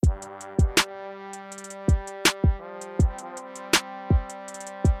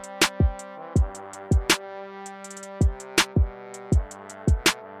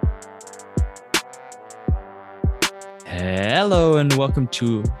and welcome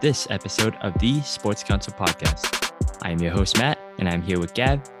to this episode of the Sports Council Podcast. I am your host, Matt, and I'm here with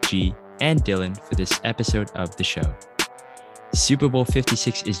Gav, G, and Dylan for this episode of the show. Super Bowl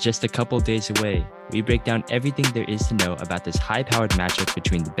 56 is just a couple days away. We break down everything there is to know about this high-powered matchup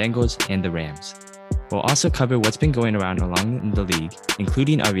between the Bengals and the Rams. We'll also cover what's been going around along the league,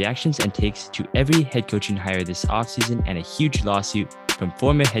 including our reactions and takes to every head coaching hire this offseason and a huge lawsuit from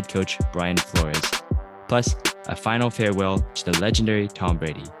former head coach Brian Flores. Plus, a final farewell to the legendary Tom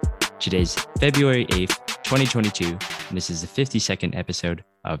Brady. Today's February 8th, 2022, and this is the 52nd episode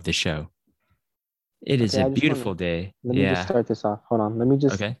of the show. It is a beautiful day. Let me just start this off. Hold on. Let me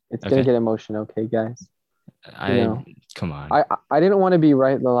just. Okay. It's gonna get emotional, okay, guys. Come on. I didn't want to be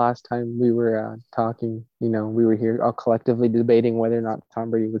right the last time we were talking. We were here all collectively debating whether or not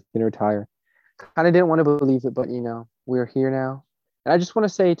Tom Brady was gonna retire. Kind of didn't want to believe it, but we're here now, and I just want to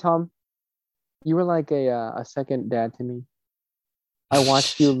say, Tom, you were like a second dad to me. I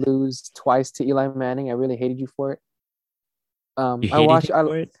watched you lose twice to Eli Manning. I really hated you for it. You hated him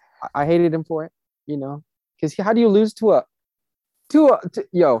for it? I hated him for it. Because how do you lose to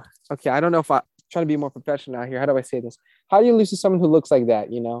okay, I don't know if I'm trying to be more professional out here. How do I say this? How do you lose to someone who looks like that?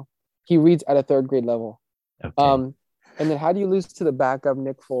 He reads at a third grade level. Okay. And then how do you lose to the backup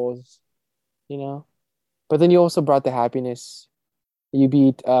Nick Foles? But then you also brought the happiness. You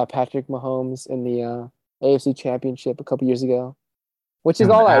beat Patrick Mahomes in the AFC Championship a couple years ago, which is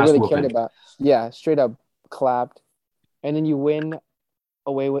all I really cared about. Yeah, straight up clapped. And then you win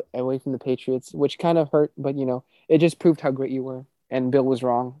away from the Patriots, which kind of hurt, but it just proved how great you were. And Bill was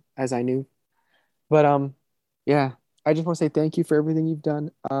wrong, as I knew. But yeah, I just want to say thank you for everything you've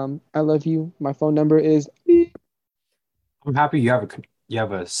done. I love you. My phone number is. I'm happy you have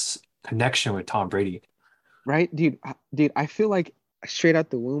a connection with Tom Brady. Right, dude. I feel like straight out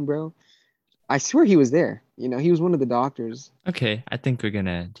the womb, bro. I swear he was there. He was one of the doctors. Okay, I think we're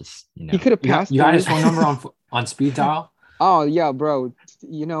gonna just He could have passed. You got his phone number on speed dial? Oh yeah, bro.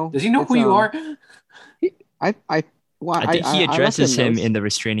 Does he know who you are? I think he addresses him in the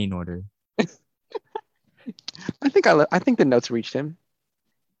restraining order. I think the notes reached him.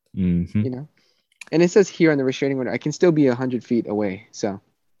 Mm-hmm. And it says here on the restraining order, I can still be 100 feet away. So.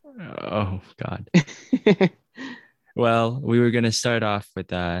 Oh God. Well, we were gonna start off with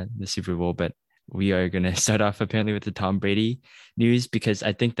the Super Bowl, but we are gonna start off apparently with the Tom Brady news because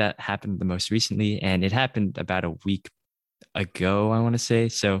I think that happened the most recently, and it happened about a week ago, I want to say.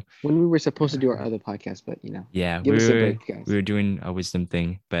 So when we were supposed to do our other podcast, but yeah, give us a break, guys. We were doing a wisdom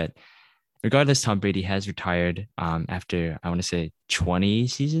thing, but regardless, Tom Brady has retired after I want to say 20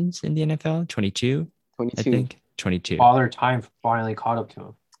 seasons in the NFL, 22, I think 22. Father Time finally caught up to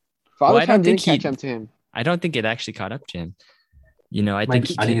him. Father Time didn't catch up to him. I don't think it actually caught up to him. I think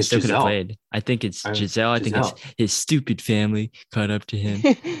he still could have played. I think it's Giselle. I think it's his stupid family caught up to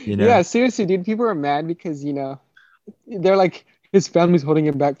him. Yeah, seriously, dude. People are mad because they're like his family's holding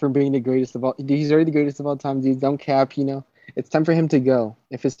him back from being the greatest of all. Dude, he's already the greatest of all time, dude. Don't cap. It's time for him to go.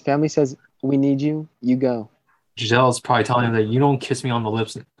 If his family says we need you, you go. Giselle's probably telling him that you don't kiss me on the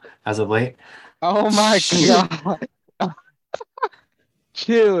lips as of late. Oh my God.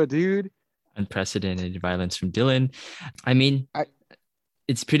 Chill, dude. Unprecedented violence from Dylan. I mean,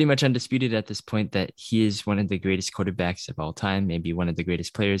 it's pretty much undisputed at this point that he is one of the greatest quarterbacks of all time, maybe one of the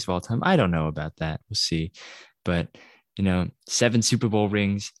greatest players of all time. I don't know about that. We'll see. But, 7 Super Bowl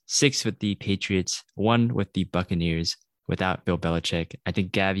rings, 6 with the Patriots, 1 with the Buccaneers without Bill Belichick. I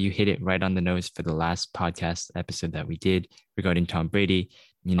think, Gav, you hit it right on the nose for the last podcast episode that we did regarding Tom Brady.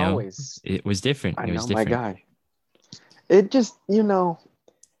 Always. It was different. It was different. My guy. It just,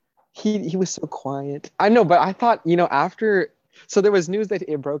 He was so quiet. I know, but I thought, after... So there was news that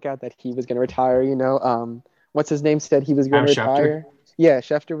it broke out that he was going to retire, what's his name said he was going to retire. Yeah,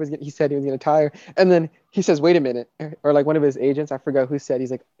 Schefter he said he was going to retire. And then he says, wait a minute. Or like one of his agents, I forgot who said,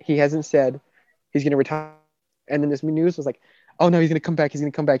 he's like, he hasn't said he's going to retire. And then this news was like, oh no, he's going to come back. He's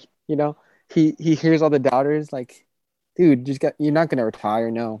going to come back. He hears all the doubters like, dude, you're not going to retire.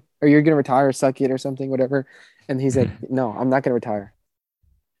 No. Or you're going to retire, suck it or something, whatever. And he's like, no, I'm not going to retire.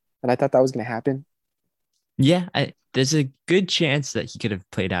 And I thought that was going to happen. Yeah, there's a good chance that he could have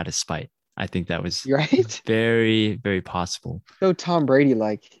played out his spite. I think that was right. Very, very possible. So Tom Brady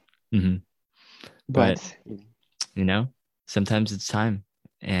like. Mm-hmm. But sometimes it's time.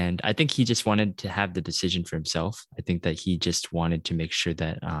 And I think he just wanted to have the decision for himself. I think that he just wanted to make sure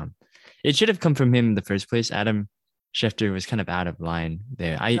that it should have come from him in the first place. Adam Schefter was kind of out of line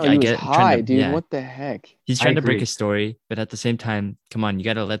there. I get high, dude. Yeah. What the heck? He's trying to break a story, but at the same time, come on, you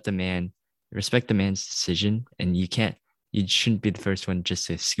got to let the man respect the man's decision, and you shouldn't be the first one just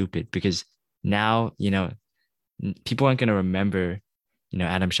to scoop it because now people aren't gonna remember,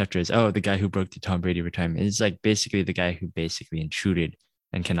 Adam Schefter as the guy who broke the Tom Brady retirement. It's like basically the guy who basically intruded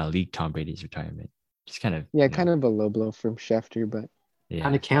and kind of leaked Tom Brady's retirement. Just kind of, Yeah, kind of a low blow from Schefter, but Kind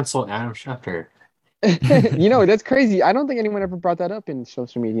yeah. of cancel Adam Schefter. that's crazy. I don't think anyone ever brought that up in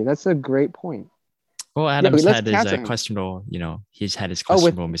social media. That's a great point. Well, Yeah, Adam's let's had his cancel him. questionable, he's had his Oh, with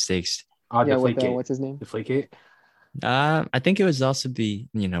questionable mistakes. yeah, with Deflategate. what's his name? Deflategate. I think it was also the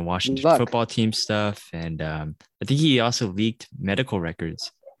Washington Luck. football team stuff, and I think he also leaked medical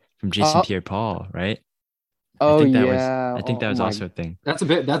records from Jason Oh, Pierre-Paul, right? oh I think yeah. that Oh was my. also a thing. That's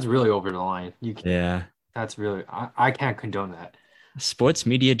really over the line. Yeah, That's really I can't condone that. sports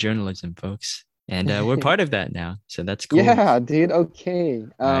media journalism, folks, and we're part of that now, so that's cool. Yeah, dude. Okay.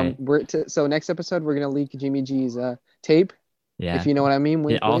 Right. So next episode we're gonna leak Jimmy G's tape, Yeah, if you know what I mean. yeah,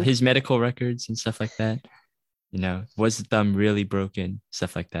 Wink, all wink. his medical records and stuff like that. Was the thumb really broken?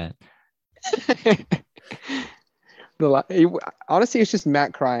 Stuff like that. Honestly, it's just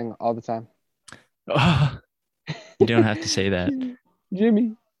Matt crying all the time. Oh, you don't have to say that.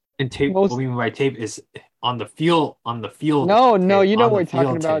 Jimmy. And tape. Most- What we mean by tape is on the field. On the field. No, tape, you know on what the we're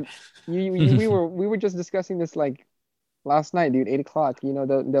talking field about. tape. We were just discussing this like last night, dude. 8 o'clock. The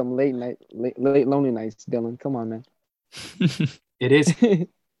late lonely nights, Dylan. Come on, man. It is.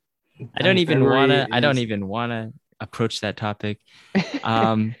 I don't even February wanna approach that topic.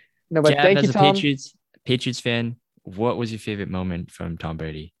 No, but Gab, thank as you, a Tom. Patriots fan, what was your favorite moment from Tom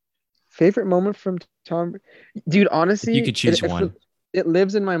Brady? Favorite moment from Tom, dude. Honestly, If you could choose one. It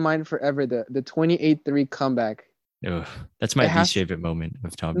lives in my mind forever. The 28-3 comeback. Ugh, that's my It has- least favorite moment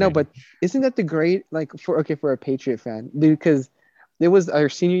of Tom No, Brady. but isn't that the great for a Patriot fan, dude? Because it was our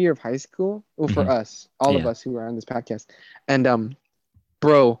senior year of high school. Well, for us, all of Yeah. us who are on this podcast, and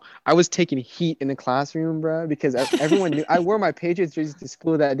bro, I was taking heat in the classroom, bro, because everyone knew I wore my Patriots jersey to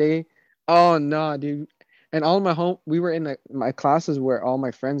school that day. Oh no, dude! And all my we were in my classes where all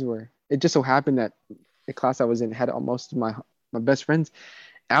my friends were. It just so happened that the class I was in had most of my best friends.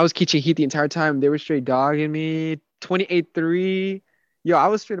 I was catching heat the entire time. They were straight dogging me. 28-3. Yo, I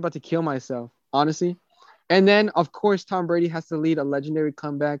was straight about to kill myself, honestly. And then, of course, Tom Brady has to lead a legendary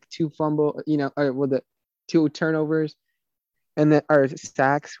comeback, 2 fumble, the 2 turnovers, and then or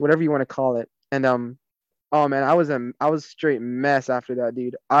sacks, whatever you want to call it. And oh man, I was straight mess after that,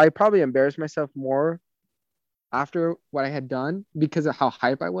 dude. I probably embarrassed myself more after what I had done because of how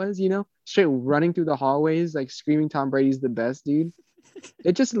hype I was, straight running through the hallways, like screaming Tom Brady's the best, dude.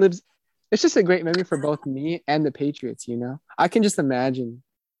 It just lives. It's just a great memory for both me and the Patriots, I can just imagine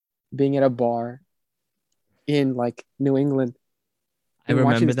being at a bar in like New England. I and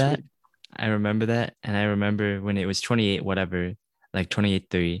watching remember this that. I remember that. And I remember when it was 28, whatever, like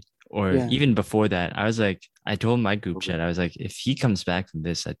 28-3, or Yeah. even before that, I was like, I told my group chat, I was like, if he comes back from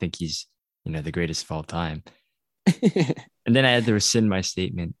this, I think he's, the greatest of all time. And then I had to rescind my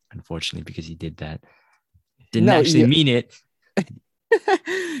statement, unfortunately, because he did that. Didn't No, actually mean it.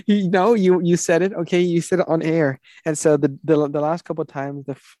 you said it. Okay, you said it on air. And so the last couple of times,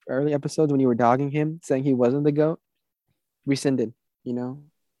 the early episodes when you were dogging him, saying he wasn't the GOAT, rescinded.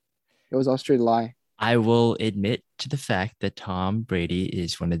 It was all straight lie. I will admit to the fact that Tom Brady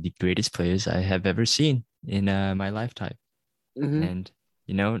is one of the greatest players I have ever seen in my lifetime. Mhm. And,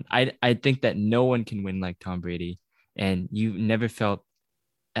 I think that no one can win like Tom Brady. And you never felt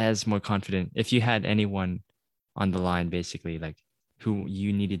as more confident if you had anyone on the line, basically, like who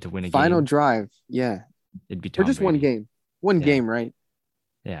you needed to win a Final game. drive. Yeah. It'd be Or Tom just one Brady. game. One Yeah. game, right?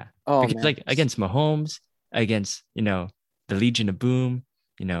 Yeah. Oh, Because man. like against Mahomes, against, the Legion of Boom,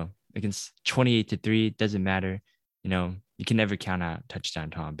 against 28-3, doesn't matter. You can never count out touchdown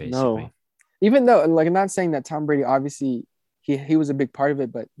Tom, basically. No. Even though, like, I'm not saying that Tom Brady, obviously, he was a big part of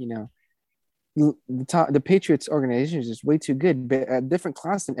it, but, the Patriots organization is just way too good. But a different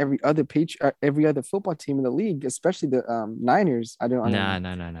class than every other football team in the league, especially the Niners. I don't No.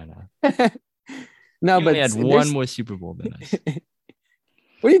 No, You but only had one more Super Bowl than us.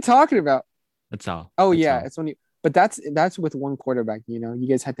 What are you talking about? That's all. Oh, That's yeah, all. it's only. But that's with one quarterback. You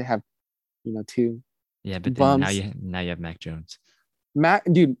guys had to have, 2. Yeah, but then bums. now you have Mac Jones.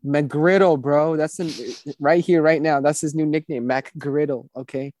 Dude, McGriddle, bro. That's right here, right now. That's his new nickname, Mac Griddle.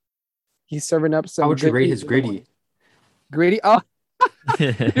 Okay, he's serving up some. How would you good rate meat his in the morning. gritty? Gritty? Oh,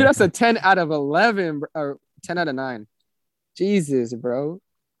 dude, that's a 10 out of 11, or 10 out of 9. Jesus, bro.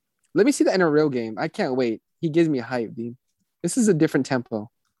 Let me see that in a real game. I can't wait. He gives me hype, dude. This is a different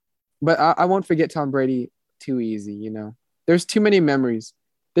tempo. But I won't forget Tom Brady too easy, There's too many memories.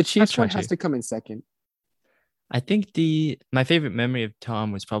 The Chiefs try one has to. to come in second. I think my favorite memory of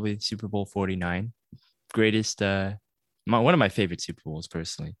Tom was probably Super Bowl 49. Greatest one of my favorite Super Bowls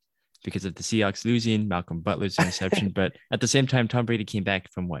personally. because of the Seahawks losing, Malcolm Butler's interception. But at the same time, Tom Brady came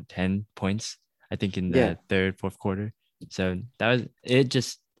back from 10 points, I think, in Yeah. the third, fourth quarter. So that was it.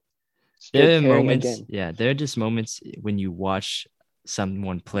 Just Still there are carrying moments, again. yeah, there are just moments when you watch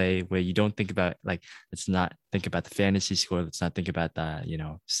someone play where you don't think about, like, let's not think about the fantasy score, let's not think about the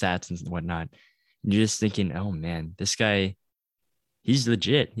stats and whatnot. You're just thinking, oh man, this guy, he's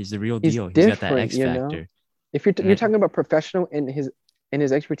legit, he's the real He's deal, he's got that different, X factor. If you're And you're talking about professional in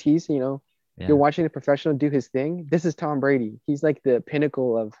his expertise, yeah, you're watching a professional do his thing. This is Tom Brady. He's like the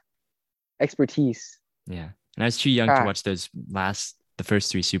pinnacle of expertise. yeah. And I was too young to watch the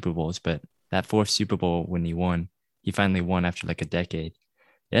first three Super Bowls, but that fourth Super Bowl when he finally won after like a decade.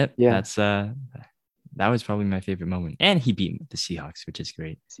 Yep, Yeah. that was probably my favorite moment. And he beat the Seahawks, which is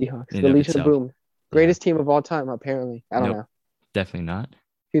great. Seahawks, in the and of Legion of itself. Boom, greatest team of all time, apparently. I don't Nope. know. Definitely not.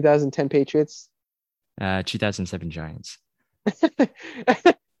 2010 Patriots. 2007 Giants.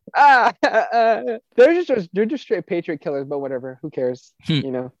 They're just straight Patriot killers, but whatever. Who cares?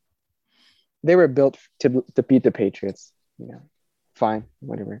 They were built to beat the Patriots. Fine,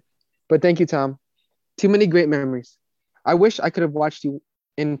 whatever. But thank you, Tom. Too many great memories. I wish I could have watched you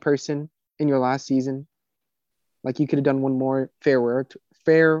in person in your last season. Like you could have done one more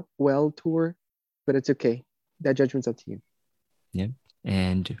farewell tour, but it's okay. That judgment's up to you. Yep.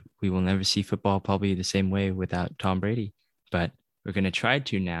 And we will never see football probably the same way without Tom Brady. But we're going to try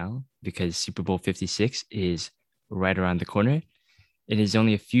to now, because Super Bowl 56 is right around the corner. It is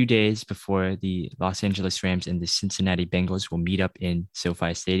only a few days before the Los Angeles Rams and the Cincinnati Bengals will meet up in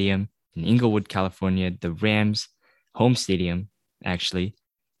SoFi Stadium in Inglewood, California. The Rams' home stadium, actually,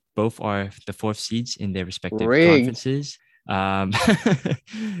 both are the fourth seeds in their respective conferences. The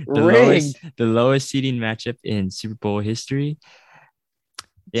lowest seeding matchup in Super Bowl history.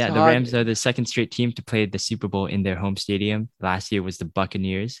 Yeah, the Rams are the second straight team to play the Super Bowl in their home stadium. Last year was the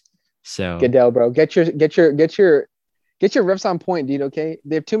Buccaneers. So Goodell, bro, get your refs on point, dude. Okay,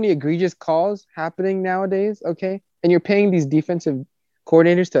 they have too many egregious calls happening nowadays. Okay, and you're paying these defensive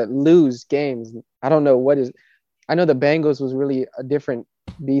coordinators to lose games. I don't know what is. I know the Bengals was really a different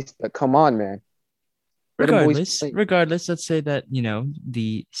beast, but come on, man. Regardless, let's say that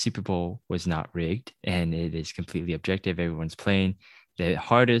the Super Bowl was not rigged and it is completely objective. Everyone's playing the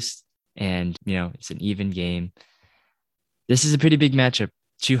hardest, and it's an even game. This is a pretty big matchup.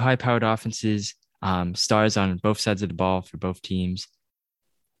 Two high-powered offenses, stars on both sides of the ball for both teams.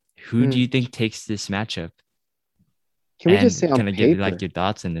 Who do you think takes this matchup? Can we just say on paper? Get like your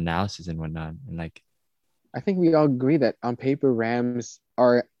thoughts and analysis and whatnot, and like. I think we all agree that on paper, Rams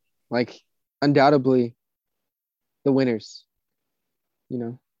are like undoubtedly the winners.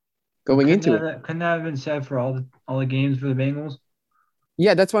 Going into it. Couldn't that have been said for all the games for the Bengals?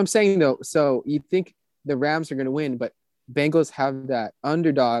 Yeah, that's what I'm saying though. So you think the Rams are going to win, but Bengals have that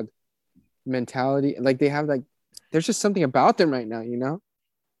underdog mentality. Like they have there's just something about them right now,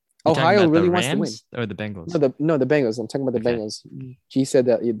 Ohio really wants to win. Or the Bengals? No, the Bengals. I'm talking about the Bengals. G said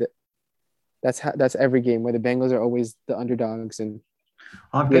that that's every game where the Bengals are always the underdogs. And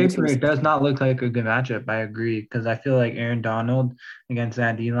on paper, it does not look like a good matchup. I agree, because I feel like Aaron Donald against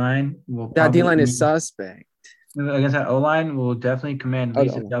that D-line that D-line is suspect. Against that O-line will definitely command at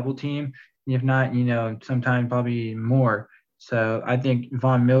least a double team. If not, sometime probably more. So I think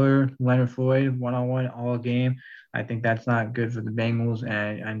Von Miller, Leonard Floyd, one-on-one all game. I think that's not good for the Bengals,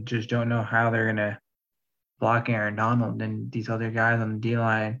 and I just don't know how they're going to block Aaron Donald and these other guys on the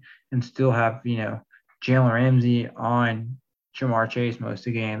D-line and still have, Jalen Ramsey on Ja'Marr Chase most of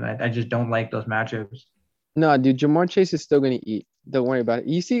the game. I just don't like those matchups. No, dude, Ja'Marr Chase is still going to eat. Don't worry about it.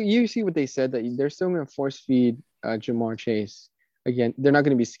 You see what they said, that they're still going to force feed Ja'Marr Chase. Again, they're not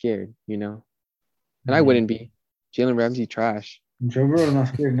going to be scared, And I wouldn't be. Jalen Ramsey trash. Joe Burrow not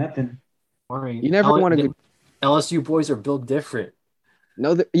scared of nothing. You never want to. LSU boys are built different.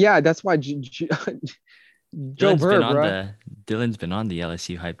 No, that's why Joe Burrow, bro. Dylan's been on the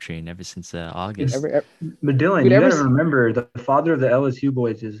LSU hype train ever since August. But Dylan, you gotta remember, the father of the LSU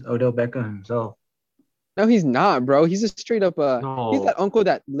boys is Odell Beckham himself. No, he's not, bro. He's a straight up he's that uncle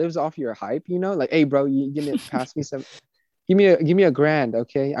that lives off your hype, Like, hey, bro, you pass me some. Give me a grand,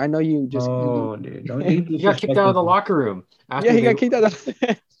 okay? I know you just. Oh, dude, he got kicked out of the locker room. He got kicked out of.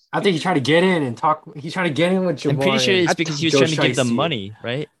 I think he's trying to get in and talk. He's trying to get in with Ja'Marr. I'm pretty sure it's because he was trying to give them money,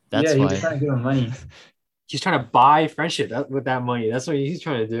 right? That's why. He was trying to give them money. He's trying to buy friendship with that money. That's what he's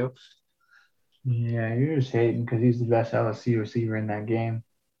trying to do. Yeah, you're just hating because he's the best LSU receiver in that game.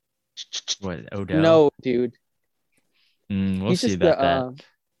 What, Odell? No, dude. We'll see about that.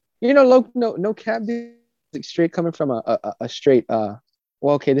 No cap, dude. Straight coming from a straight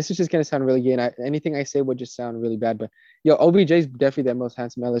Well, okay, this is just gonna sound really gay, and anything I say would just sound really bad. But yo, OBJ is definitely the most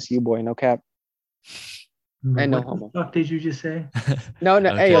handsome LSU boy, no cap, and no What the homo. fuck did you just say? No,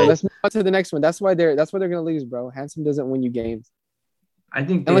 no. Hey, yo, Okay. let's move on to the next one. That's why they're gonna lose, bro. Handsome doesn't win you games I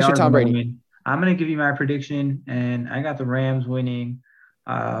think they unless you're are Tom going to Brady. win. I'm going to give you my prediction, and I got the Rams winning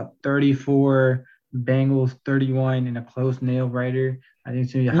 34, Bengals 31 in a close nail biter. I think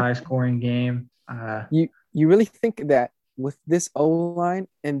it's going to be a You high scoring game. you really think that with this O line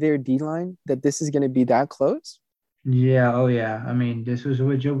and their D line that this is gonna be that close? Yeah, oh yeah. I mean, this is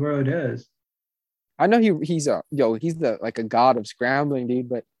what Joe Burrow does. I know he's the like a god of scrambling, dude,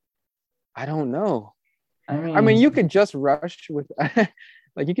 but I don't know. I I mean, mean, you could just rush with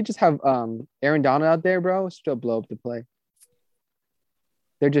like you could just have Aaron Donald out there, bro, still blow up the play.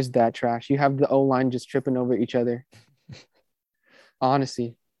 They're just that trash. You have the O line just tripping over each other.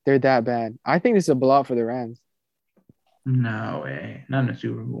 Honestly, they're that bad. I think this is a blowout for the Rams. no way. Not in the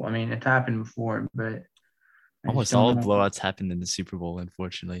Super Bowl. I mean, it's happened before, but I just Almost don't all know. blowouts happened in the Super Bowl,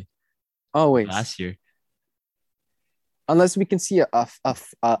 unfortunately. Always, Last year. unless we can see a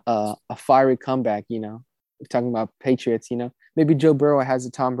fiery comeback. We're talking about Patriots. Maybe Joe Burrow has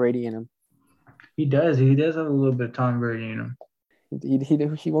a Tom Brady in him. He does. He does have a little bit of Tom Brady in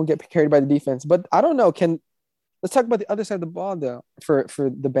him. He won't get carried by the defense. But I don't know. Let's talk about the other side of the ball though. For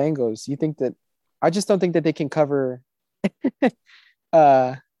the Bengals, you think that? I just don't think that they can cover. That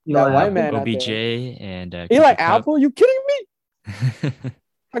Eli white Apple. man out OBJ there. and Eli Cooper Kupp. Apple? You kidding me?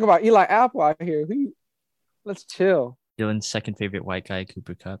 Talk about Eli Apple out here. Let's chill. Dylan's second favorite white guy,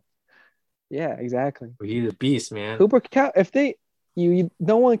 Cooper Kupp. Yeah, exactly. He's a beast, man. Cooper Cup. If they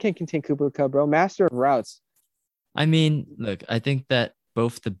no one can contain Cooper Cup, bro. Master of routes. I mean, look, I think that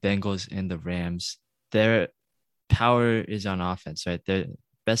both the Bengals and the Rams, their power is on offense, right? Their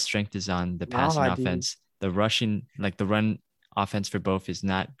best strength is on the passing Nah, dude. offense. The rushing, like the run offense for both is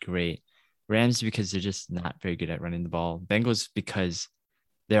not great. Rams because they're just not very good at running the ball. Bengals because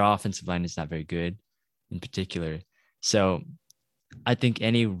their offensive line is not very good in particular. So I think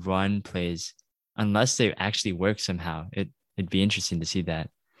any run plays, unless they actually work somehow, it'd be interesting to see that.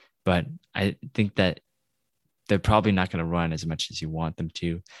 But I think that they're probably not going to run as much as you want them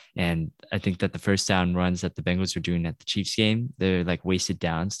to. And I think that the first down runs that the Bengals were doing at the Chiefs game, they're like wasted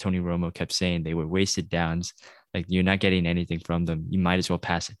downs. Tony Romo kept saying they were wasted downs. Like you're not getting anything from them. You might as well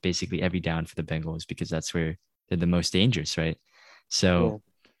pass it basically every down for the Bengals because that's where they're the most dangerous, right? So,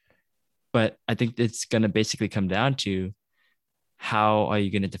 but I think it's going to basically come down to how are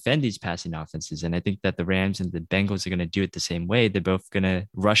you going to defend these passing offenses? And I think that the Rams and the Bengals are going to do it the same way. They're both going to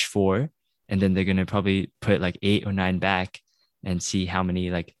rush 4, and then they're going to probably put like 8 or 9 back and see how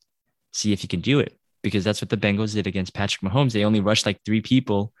many, see if you can do it. Because that's what the Bengals did against Patrick Mahomes. They only rushed like 3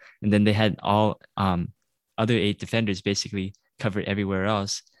 people, and then they had all other 8 defenders basically covered everywhere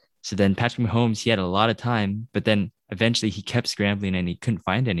else. So then Patrick Mahomes, he had a lot of time, but then eventually he kept scrambling and he couldn't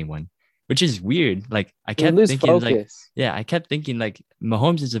find anyone, which is weird. Like I kept thinking, I kept thinking like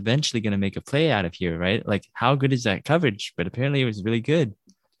Mahomes is eventually going to make a play out of here, right? Like how good is that coverage? But apparently it was really good.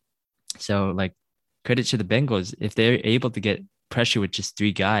 So like credit to the Bengals. If they're able to get pressure with just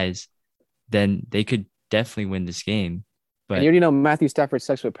 3 guys, then they could definitely win this game. But and you already know Matthew Stafford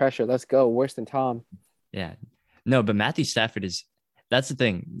sucks with pressure. Let's go. Worse than Tom. Yeah. No, but Matthew Stafford that's the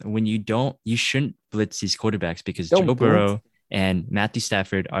thing. When you shouldn't blitz these quarterbacks because Joe Burrow and Matthew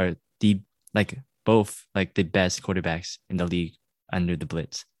Stafford are both the best quarterbacks in the league under the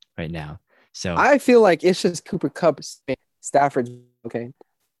blitz right now. So I feel like it's just Cooper Kupp, Stafford. Okay.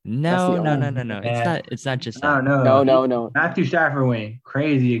 No. It's not just that. No. Matthew Stafford went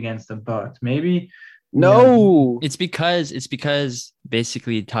crazy against the Bucs. Maybe. No. It's because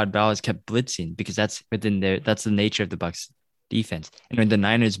basically Todd Bowles kept blitzing because that's the nature of the Bucs defense. And when the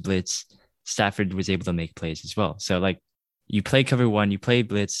Niners blitz, Stafford was able to make plays as well. So you play cover 1, you play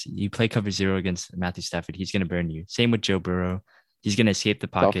blitz, you play cover 0 against Matthew Stafford, he's going to burn you. Same with Joe Burrow. He's going to escape the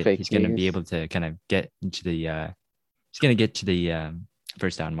pocket. He's going to be able to kind of get into the he's going to get to the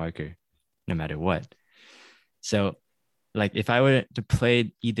first down marker no matter what. So if I were to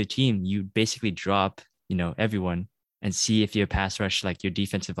play either team, you basically drop, everyone and see if your pass rush, your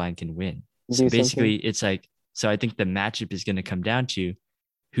defensive line can win. So basically it's so I think the matchup is going to come down to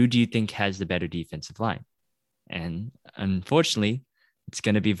who do you think has the better defensive line? And unfortunately, it's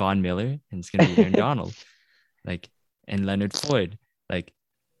going to be Von Miller and it's going to be Aaron Donald, and Leonard Floyd.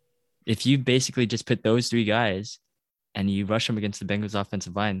 If you basically just put those 3 guys and you rush them against the Bengals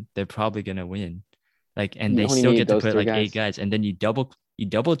offensive line, they're probably going to win. And they still get to put 8 guys. And then you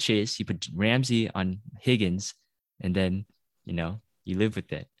double chase, you put Ramsey on Higgins, and then, you live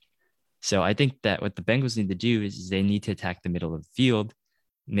with it. So I think that what the Bengals need to do is they need to attack the middle of the field.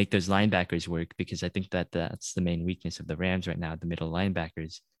 make those linebackers work, because I think that that's the main weakness of the Rams right now, the middle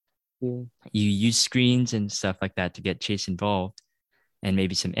linebackers. Yeah. You use screens and stuff like that to get Chase involved, and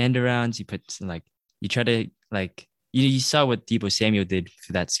maybe some end arounds. You put you try to you saw what Deebo Samuel did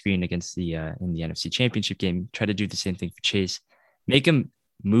for that screen against the in the NFC Championship game. Try to do the same thing for Chase. Make him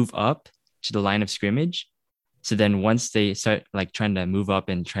move up to the line of scrimmage. So then once they start trying to move up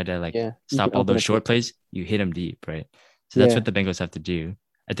and try to stop all those short plays, you hit them deep, right? So that's what the Bengals have to do.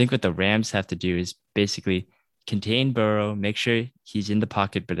 I think what the Rams have to do is basically contain Burrow, make sure he's in the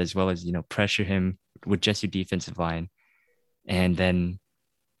pocket, but as well as, pressure him with just your defensive line. And then,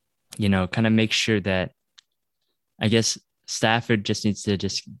 kind of make sure that, I guess, Stafford just needs to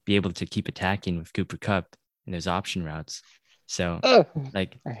just be able to keep attacking with Cooper Kupp and those option routes. So I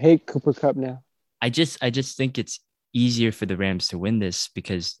hate Cooper Kupp now. I just think it's easier for the Rams to win this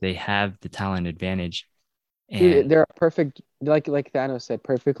because they have the talent advantage. And dude, they're perfect, like Thanos said,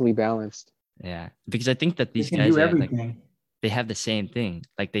 perfectly balanced. Yeah, because I think that these They guys can do everything. they have the same thing.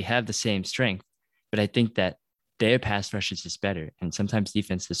 They have the same strength, but I think that their pass rush is just better. And sometimes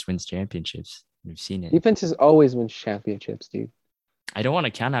defense just wins championships. We've seen it. Defenses always win championships, dude. I don't want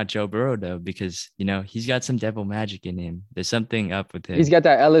to count out Joe Burrow though, because he's got some devil magic in him. There's something up with him. He's got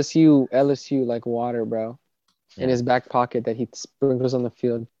that LSU like water, bro, in his back pocket that he sprinkles on the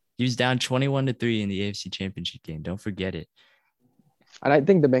field. He was down 21-3 in the AFC Championship game. Don't forget it. And I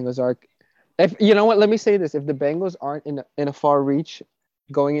think the Bengals are. If you know what, let me say this: if the Bengals aren't in a far reach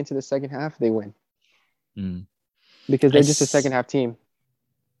going into the second half, they win. Because they're just a second half team.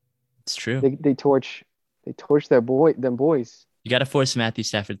 It's true. They torch them boys. You got to force Matthew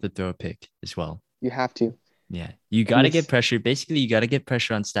Stafford to throw a pick as well. You have to. Yeah, you got to get pressure. Basically, you got to get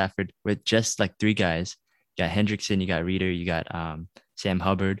pressure on Stafford with just three guys. You got Hendrickson, you got Reader, you got Sam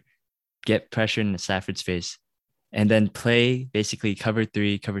Hubbard. Get pressure in Stafford's face, and then play basically cover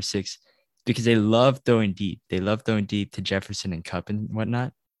 3, cover 6, because they love throwing deep. They love throwing deep to Jefferson and Kupp and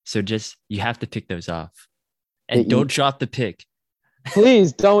whatnot. So you have to pick those off, and don't drop the pick.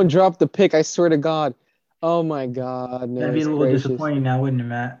 Please don't drop the pick. I swear to God. Oh my God. No, that'd be a little disappointing now, wouldn't it,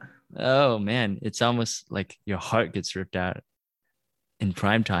 Matt? Oh man, it's almost like your heart gets ripped out in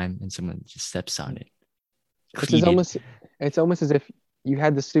prime time and someone just steps on it. It's almost as if you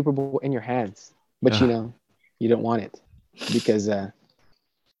had the Super Bowl in your hands, but you don't want it because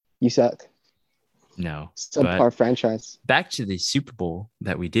you suck. No. Subpar franchise. Back to the Super Bowl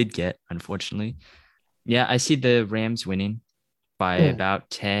that we did get, unfortunately. Yeah, I see the Rams winning by about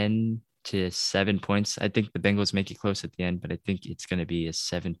 10 to 7 points. I think the Bengals make it close at the end, but I think it's going to be a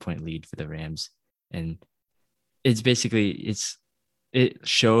 7-point lead for the Rams. And it's basically, it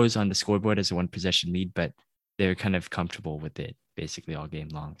shows on the scoreboard as a 1-possession lead, but they're kind of comfortable with it basically all game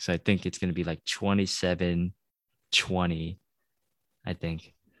long. So I think it's going to be 27-20, I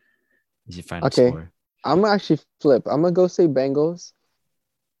think, is your final score. I'm going to actually flip. I'm going to go say Bengals.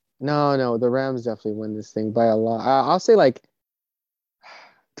 No, the Rams definitely win this thing by a lot. I'll say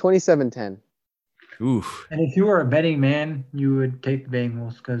 27-10. Oof. And if you were a betting man, you would take the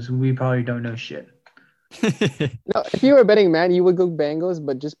Bengals because we probably don't know shit. No, if you were a betting man, you would go Bengals,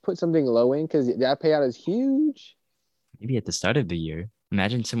 but just put something low in because that payout is huge. Maybe at the start of the year.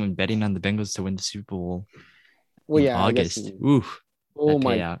 Imagine someone betting on the Bengals to win the Super Bowl in August. Oof. Oh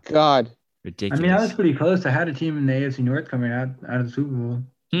my God. Ridiculous. I mean, I was pretty close. I had a team in the AFC North coming out of the Super Bowl.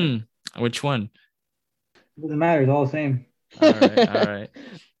 Which one? It doesn't matter. It's all the same. All right.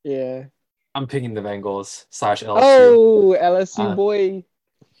 Yeah. I'm picking the Bengals / LSU. Oh, LSU boy.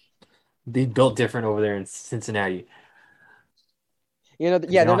 They built different over there in Cincinnati.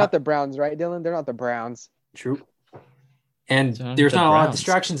 They're not the Browns, right, Dylan? They're not the Browns. True. And there's not a lot of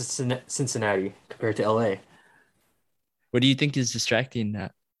distractions in Cincinnati compared to LA. What do you think is distracting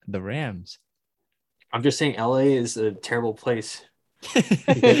the Rams? I'm just saying LA is a terrible place.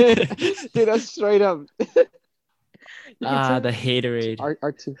 Dude, that's straight up. The haterade.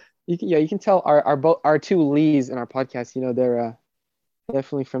 Our two. You can tell our two Lees in our podcast. They're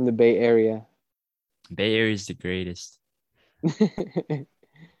definitely from the Bay Area. Bay Area is the greatest.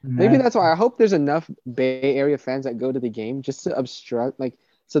 Maybe that's why I hope there's enough Bay Area fans that go to the game just to obstruct,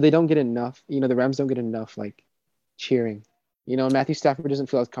 so they don't get enough. The Rams don't get enough cheering. Matthew Stafford doesn't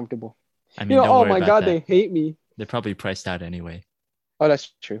feel as comfortable. I mean, oh my God, they hate me. They're probably priced out anyway. Oh,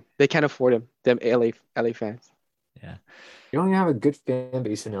 that's true. They can't afford him. Them LA fans. Yeah. You don't have a good fan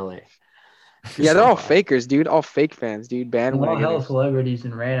base in LA. Yeah, they're all fakers, dude. All fake fans, dude. All hell celebrities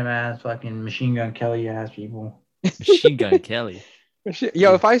and random ass fucking Machine Gun Kelly ass people. Machine Gun Kelly.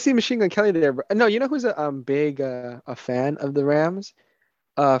 Yo, if I see Machine Gun Kelly there, no, you know who's a big a fan of the Rams?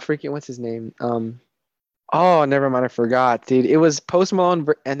 Freaking what's his name? Oh, never mind. I forgot, dude. It was Post Malone,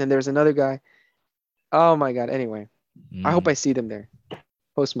 and then there was another guy. Oh my God. Anyway, I hope I see them there.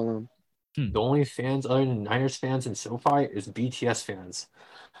 Post Malone. The only fans other than Niners fans in SoFi is BTS fans.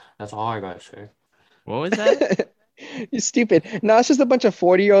 That's all I gotta say. What was that? You're stupid. No, it's just a bunch of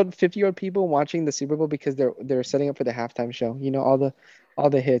 40-year-old, 50-year-old people watching the Super Bowl because they're setting up for the halftime show. You know, all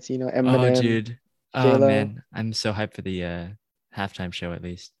the hits, you know, Eminem, Oh, dude. Oh, J-Lo. man. I'm so hyped for the halftime show, at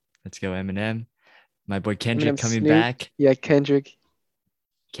least. Let's go, Eminem. My boy Kendrick Eminem, coming Snoop. back. Yeah, Kendrick.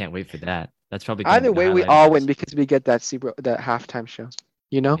 Can't wait for that. That's probably gonna Either be the way, we highlight all of win this. because we get that halftime show.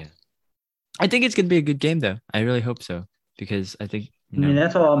 You know? Yeah. I think it's gonna be a good game, though. I really hope so because I think I mean,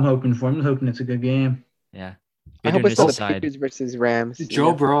 that's all I'm hoping for. I'm hoping it's a good game. yeah. I hope it's still the aside, Patriots versus Rams.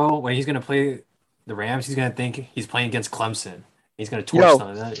 Joe Burrow, when he's gonna play the Rams, he's gonna think he's playing against Clemson. He's gonna torch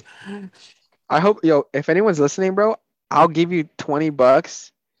them. I hope, if anyone's listening, bro, I'll give you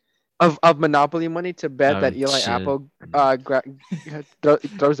 $20 of Monopoly money to bet that Eli Apple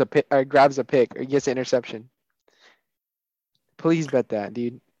grabs a pick or gets an interception. Please bet that,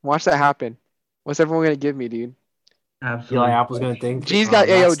 dude. Watch that happen. What's everyone gonna give me, dude? Absolutely. Eli Apple's gonna think. G's got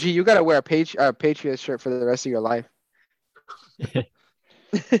AOG. You gotta wear a Patriots shirt for the rest of your life.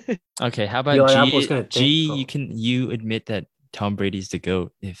 Okay, how about G? You admit that Tom Brady's the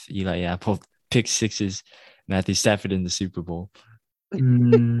GOAT if Eli Apple picks sixes Matthew Stafford in the Super Bowl.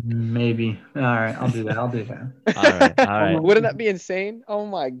 Maybe. All right, I'll do that. All right. Wouldn't that be insane? Oh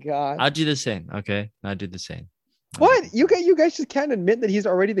my God. I'll do the same. Okay, I'll do the same. What? You guys just can't admit that he's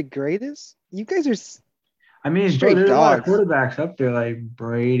already the greatest? You guys are. I mean, there's a lot of quarterbacks up there like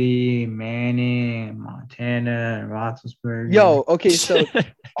Brady, Manning, Montana, and Roethlisberger. Okay, so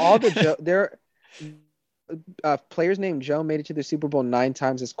all the players named Joe made it to the Super Bowl 9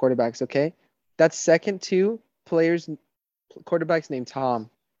 times as quarterbacks. Okay, that's second to quarterbacks named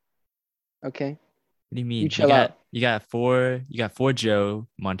Tom. Okay. What do you mean? You got four Joe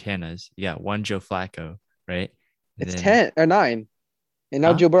Montanas. You got one Joe Flacco, right? It's 10 or 9, and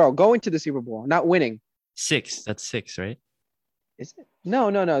now Joe Burrow going to the Super Bowl, not winning. 6. That's 6, right? Is it?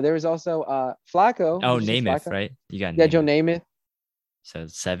 No. There was also Flacco. Oh, Namath, right? You got Joe Namath. So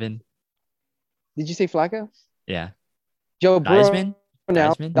 7. Did you say Flacco? Yeah. Joe Theismann?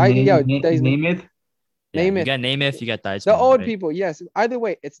 Now. Namath. Yeah, you got Namath, you got Theismann. The old people, yes. Either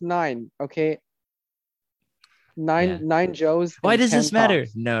way, it's 9. Okay. 9 Joes. Why does this matter?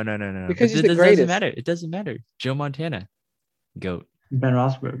 No. Because he's the greatest. It doesn't matter. Joe Montana, GOAT. Ben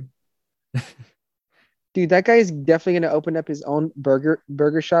Roethlisberger. Dude, that guy is definitely gonna open up his own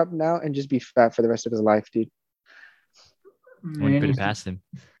burger shop now and just be fat for the rest of his life, dude. Wouldn't put it past him.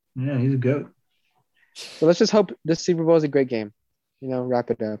 Yeah, he's a GOAT. So let's just hope this Super Bowl is a great game.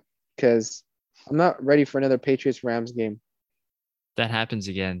 Wrap it up, because I'm not ready for another Patriots-Rams game. That happens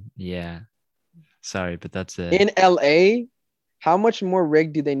again. Yeah. Sorry, but that's it. In LA, how much more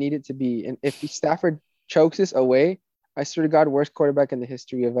rigged do they need it to be? And if Stafford chokes this away, I swear to God, worst quarterback in the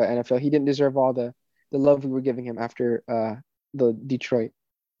history of NFL. He didn't deserve all the love we were giving him after the Detroit.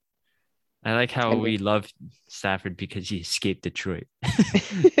 I like how we love Stafford because he escaped Detroit.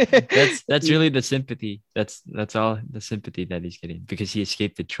 that's really the sympathy. That's all the sympathy that he's getting because he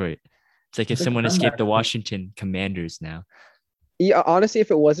escaped Detroit. It's like if someone escaped the Washington Commanders now. Yeah, honestly,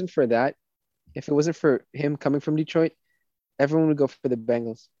 if it wasn't for that, if it wasn't for him coming from Detroit, everyone would go for the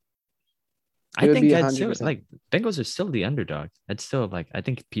Bengals. I think that's still Bengals are still the underdog. That's still I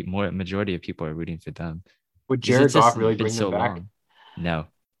think majority of people are rooting for them. Would Jared Goff really bring them back? Long. No,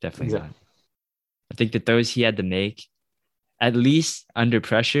 definitely not. I think that those he had to make, at least under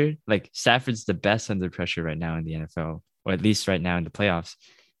pressure, Stafford's the best under pressure right now in the NFL, or at least right now in the playoffs.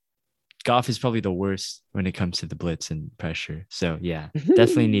 Goff is probably the worst when it comes to the blitz and pressure. So yeah,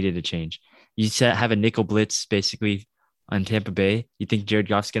 definitely needed a change. You said have a nickel blitz basically on Tampa Bay. You think Jared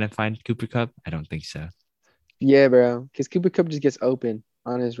Goff's gonna find Cooper Kupp? I don't think so. Yeah, bro, because Cooper Kupp just gets open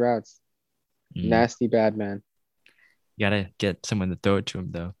on his routes. Nasty bad man. You gotta get someone to throw it to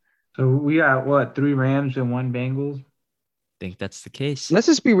him though. So we got 3 Rams and 1 Bengals. I think that's the case. Let's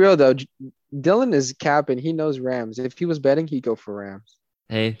just be real though. Dylan is capping. He knows Rams. If he was betting, he'd go for Rams.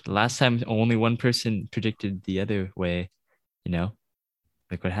 Hey, last time only one person predicted the other way. Look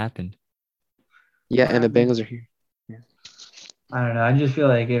what happened. Yeah, and the Bengals are here. Yeah. I don't know. I just feel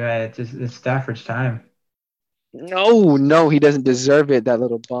like it's Stafford's time. No, he doesn't deserve it. That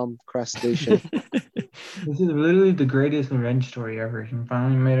little bum crustacean. This is literally the greatest revenge story ever. He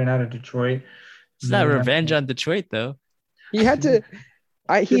finally made it out of Detroit. It's not revenge on Detroit though. He had to.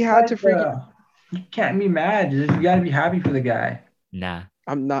 He had to freaking. You can't be mad. You got to be happy for the guy. Nah.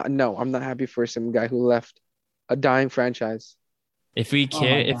 I'm not happy for some guy who left a dying franchise. If we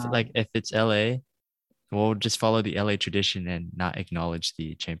care, if it's LA, we'll just follow the LA tradition and not acknowledge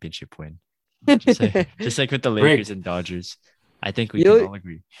the championship win. Just like with the Lakers and Dodgers. I think we can all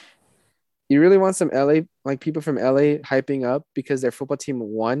agree. You really want some LA, like people from LA hyping up because their football team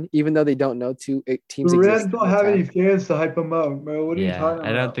won, even though they don't know two teams exist. The Rams don't have any fans to hype them up, bro. What are you talking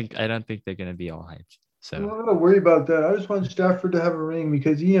about? I don't think they're gonna be all hyped. So I'm not gonna worry about that. I just want Stafford to have a ring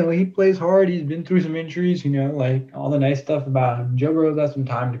because he plays hard. He's been through some injuries, like all the nice stuff about him. Joe Burrow's got some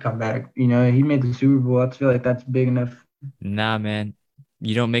time to come back. He made the Super Bowl. I feel like that's big enough. Nah, man.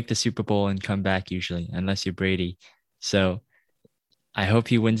 You don't make the Super Bowl and come back usually, unless you're Brady. So I hope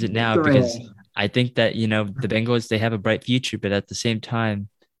he wins it now because I think that, the Bengals, they have a bright future, but at the same time,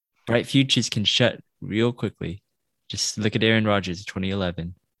 bright futures can shut real quickly. Just look at Aaron Rodgers,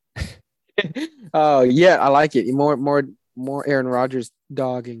 2011. Oh, yeah, I like it. More Aaron Rodgers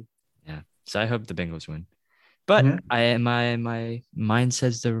dogging. Yeah. So I hope the Bengals win. But my mind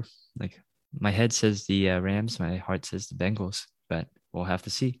says my head says the Rams, my heart says the Bengals, but we'll have to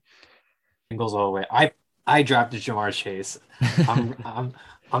see. Bengals all the way. I drafted Ja'Marr Chase.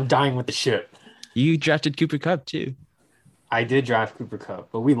 I'm dying with the ship. You drafted Cooper Kupp too. I did draft Cooper Kupp,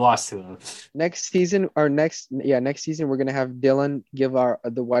 but we lost to him. Next season we're gonna have Dylan give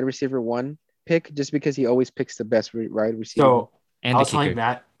the wide receiver 1 pick just because he always picks the best wide receiver. So I was telling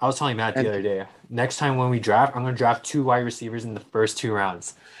Matt the other day. Next time when we draft, I'm gonna draft 2 wide receivers in the first 2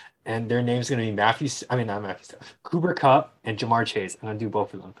 rounds. And their name's going to be Cooper Kupp and Ja'Marr Chase. I'm going to do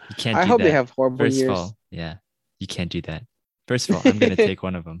both of them. You can't do I hope that. They have horrible First years. Of all, yeah, you can't do that. First of all, I'm going to take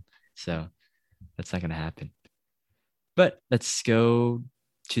one of them. So that's not going to happen. But let's go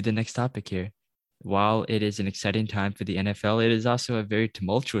to the next topic here. While it is an exciting time for the NFL, it is also a very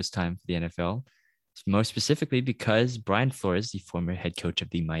tumultuous time for the NFL. Most specifically because Brian Flores, the former head coach of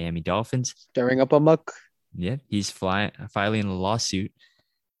the Miami Dolphins, stirring up a muck. Yeah, he's filing a lawsuit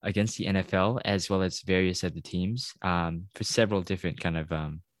against the NFL as well as various other teams for several different kind of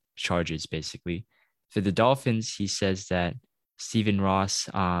charges, basically. For the Dolphins, he says that Stephen Ross,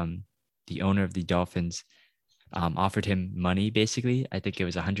 the owner of the Dolphins, offered him money, basically. I think it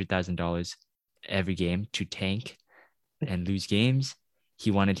was $100,000 every game to tank and lose games. He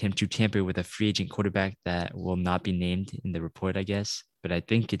wanted him to tamper with a free agent quarterback that will not be named in the report, I guess. But I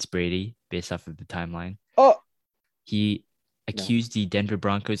think it's Brady based off of the timeline. Oh, he accused the Denver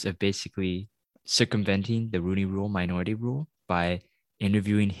Broncos of basically circumventing the Rooney Rule, minority rule, by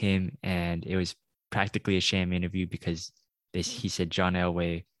interviewing him. And it was practically a sham interview because he said John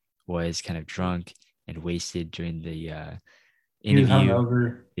Elway was kind of drunk and wasted during the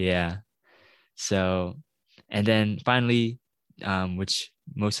interview. Yeah. So, and then finally, which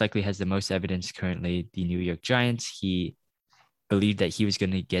most likely has the most evidence currently, the New York Giants, he believed that he was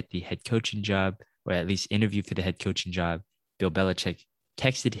going to get the head coaching job, or at least interview for the head coaching job. Bill Belichick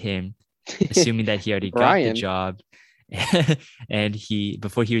texted him, assuming that he already got the job. And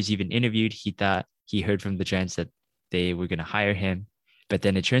before he was even interviewed, he thought he heard from the Giants that they were going to hire him. But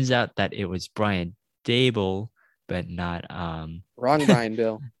then it turns out that it was Brian Daboll, but not wrong Brian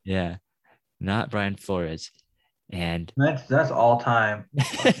Bill. Yeah, not Brian Flores. And that's all time.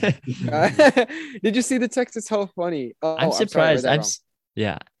 Did you see the text? It's so funny. Oh, I'm surprised.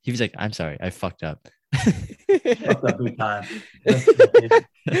 Yeah, he was like, "I'm sorry, I fucked up." Fucked up big time.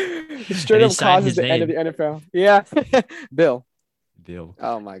 Straight up causes the end of the NFL. Yeah, Bill.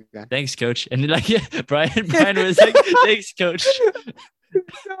 Oh my god. Thanks, coach. And Brian was like, "Thanks, coach."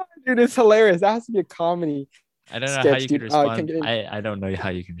 Dude, it's hilarious. That has to be a comedy. I don't know how you can respond. I don't know how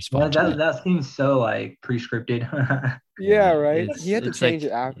you can respond. That seems so pre-scripted. Yeah, right. He had to change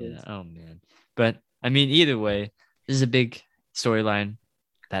it after. Yeah, oh man. But I mean, either way, this is a big storyline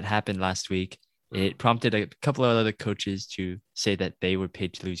that happened last week. It prompted a couple of other coaches to say that they were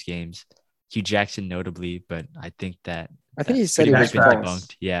paid to lose games. Hugh Jackson, notably, but I think he said he was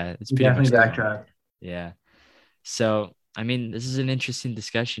debunked. Yeah, it's pretty definitely backtracked. Yeah. So I mean, this is an interesting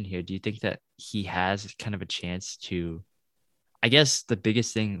discussion here. Do you think that he has kind of a chance to, I guess the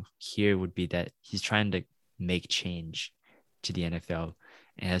biggest thing here would be that he's trying to make change to the NFL,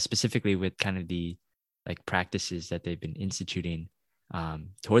 and specifically with kind of the practices that they've been instituting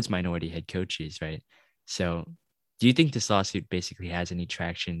towards minority head coaches, right? So do you think this lawsuit basically has any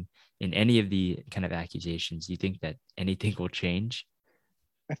traction in any of the kind of accusations? Do you think that anything will change?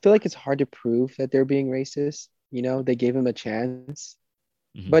 I feel like it's hard to prove that they're being racist. They gave him a chance,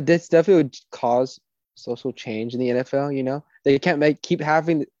 but this definitely would cause social change in the NFL. They can't keep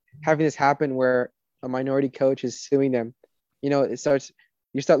having this happen where a minority coach is suing them. You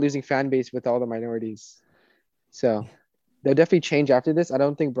start losing fan base with all the minorities. So they'll definitely change after this. I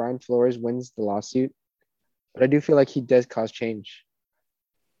don't think Brian Flores wins the lawsuit, but I do feel like he does cause change.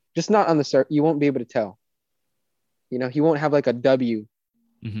 Just not on the start. You won't be able to tell. he won't have like a W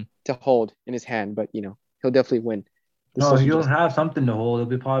Mhm. to hold in his hand, but he'll definitely win. The No, social he'll justice. have something to hold. It'll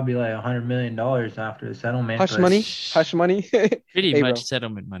be probably like $100 million after the settlement. Hush but money, hush money. Pretty Hey, much bro.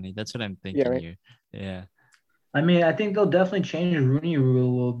 settlement money. That's what I'm Yeah, thinking right. here. Yeah. I mean, I think they'll definitely change the Rooney Rule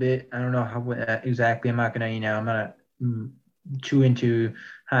a little bit. I don't know how exactly. I'm not too into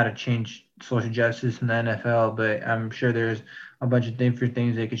how to change social justice in the NFL, but I'm sure there's a bunch of different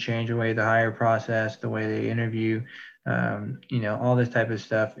things they could change, the way the hire process, the way they interview, all this type of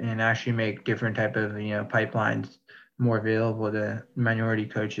stuff, and actually make different type of pipelines more available to minority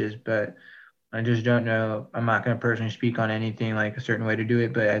coaches. But I just don't know. I'm not going to personally speak on anything like a certain way to do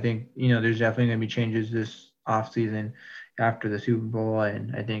it, but I think, there's definitely going to be changes this offseason after the Super Bowl.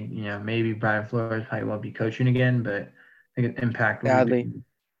 And I think, maybe Brian Flores probably won't be coaching again, but I think the impact will be Sadly. big.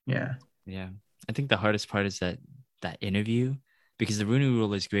 Yeah. Yeah. I think the hardest part is that interview, because the Rooney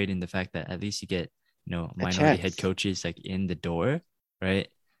Rule is great in the fact that at least you get, minority head chance. coaches like in the door, right?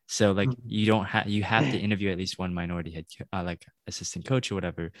 So like you have to interview at least one minority head like assistant coach or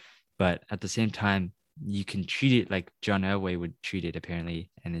whatever. But at the same time, you can treat it like John Elway would treat it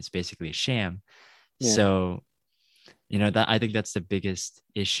apparently, and it's basically a sham. Yeah. So, that I think that's the biggest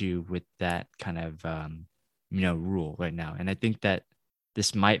issue with that kind of rule right now. And I think that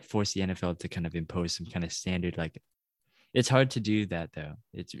this might force the NFL to kind of impose some kind of standard. Like, it's hard to do that though.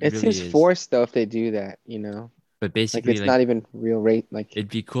 It It really seems is. forced though if they do that, But like basically, it's not even real rate. Like it'd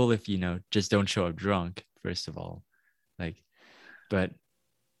be cool if just don't show up drunk first of all, like. But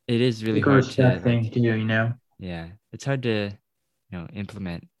it is really Like a hard to respect thing too. Yeah, it's hard to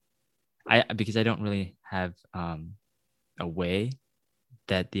implement. Because I don't really have a way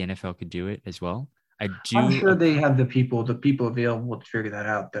that the NFL could do it as well. I do. I'm sure they have the people available to figure that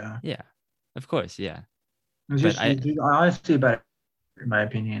out though. Yeah, of course. Yeah. It's But just honestly about it, in my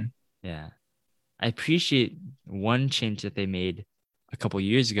opinion. Yeah, I appreciate one change that they made a couple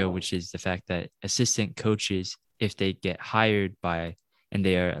years ago, which is the fact that assistant coaches, if they get hired by and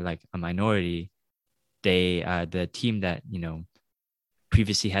they are like a minority, they the team that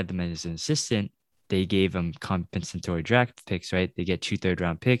previously had them as an assistant, they gave them compensatory draft picks, right? They get 2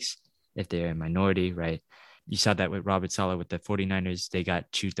 third-round picks if they're a minority, right? You saw that with Robert Saleh with the 49ers. They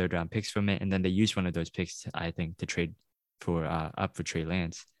got 2 third-round picks from it, and then they used one of those picks, I think, to trade for Trey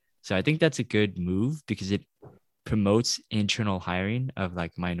Lance. So I think that's a good move because it promotes internal hiring of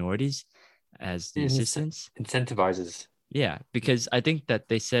like minorities as the assistants. Incentivizes. Yeah, because I think that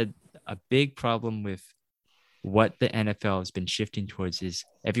they said a big problem with what the NFL has been shifting towards is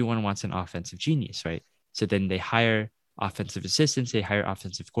everyone wants an offensive genius, right? So then they hire offensive assistants, they hire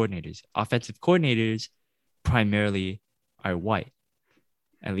offensive coordinators. Offensive coordinators primarily are white.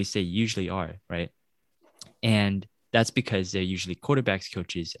 At least they usually are, right? And that's because they're usually quarterbacks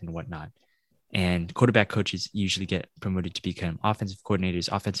coaches and whatnot. And quarterback coaches usually get promoted to become offensive coordinators.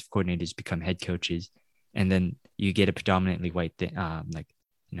 Offensive coordinators become head coaches. And then you get a predominantly white, kind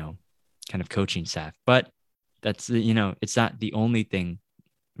of coaching staff. But that's, it's not the only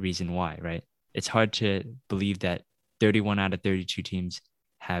reason why, right? It's hard to believe that 31 out of 32 teams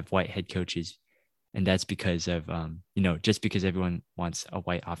have white head coaches. And that's because of, just because everyone wants a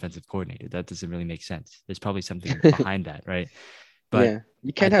white offensive coordinator. That doesn't really make sense. There's probably something behind that, right? But yeah,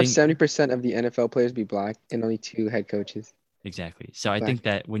 you can't have 70% of the NFL players be black and only 2 head coaches. Exactly. So I think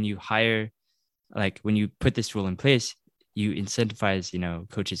that when you when you put this rule in place, you incentivize,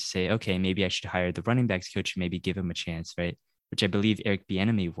 coaches to say, okay, maybe I should hire the running backs coach, maybe give him a chance, right? Which I believe Eric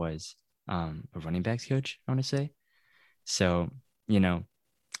Bieniemy was a running backs coach, I want to say. So,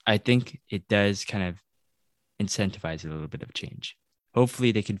 I think it does kind of incentivize a little bit of change.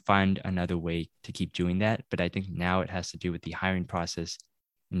 Hopefully they can find another way to keep doing that. But I think now it has to do with the hiring process,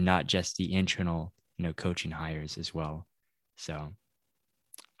 not just the internal, coaching hires as well. So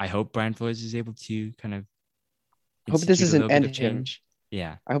I hope Brian Flores is able to kind of I hope this isn't end change.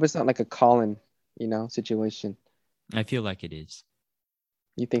 Yeah. I hope it's not like a Colin, situation. I feel like it is.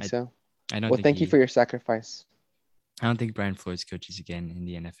 You think so? I don't. Well, thank you for your sacrifice. I don't think Brian Flores coaches again in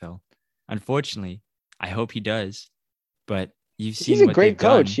the NFL. Unfortunately, I hope he does. But you've seen he's a great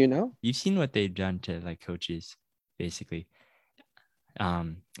coach, You've seen what they've done to like coaches, basically,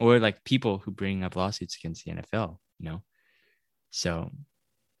 or like people who bring up lawsuits against the NFL. So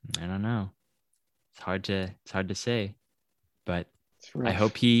I don't know. It's hard to say, but I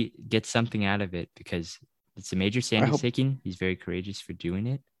hope he gets something out of it because it's a major stand he's taking. He's very courageous for doing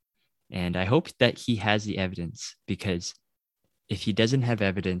it. And I hope that he has the evidence, because if he doesn't have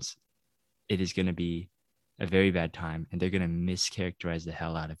evidence, it is going to be a very bad time and they're going to mischaracterize the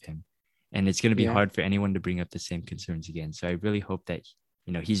hell out of him. And it's going to be hard for anyone to bring up the same concerns again. So I really hope that,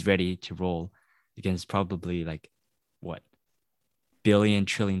 he's ready to roll against probably like what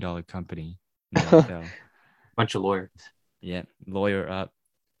billion-trillion-dollar company in the NFL. Bunch of lawyers. Yeah, lawyer up.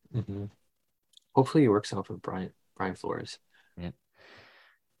 Mm-hmm. Hopefully it works out for Brian Flores. Yeah.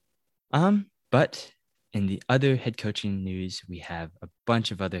 But in the other head coaching news, we have a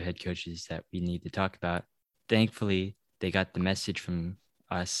bunch of other head coaches that we need to talk about. Thankfully, they got the message from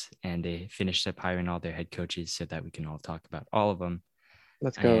us and they finished up hiring all their head coaches so that we can all talk about all of them.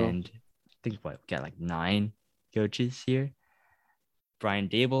 Let's go. And I think we got like 9 coaches here. Brian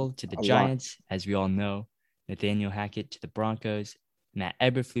Daboll to the Giants, as we all know. Nathaniel Hackett to the Broncos. Matt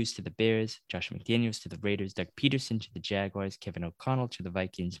Eberflus to the Bears, Josh McDaniels to the Raiders, Doug Peterson to the Jaguars, Kevin O'Connell to the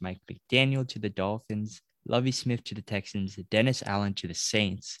Vikings, Mike McDaniel to the Dolphins, Lovie Smith to the Texans, Dennis Allen to the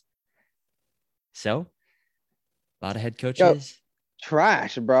Saints. So, a lot of head coaches. Yo,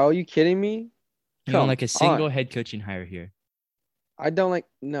 trash, bro. You kidding me? You don't like a single head coaching hire here. I don't like,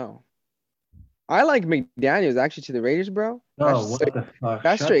 no. I like McDaniels actually to the Raiders, bro. Oh, what the fuck?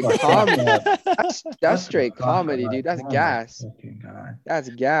 That's straight comedy. That's straight comedy, dude. That's gas. That's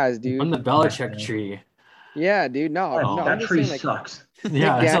gas, dude. On the Belichick tree. Yeah, dude. No, that tree sucks.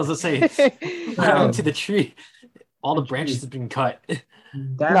 Yeah, that's what I was gonna say. What happened to the tree? All the branches have been cut.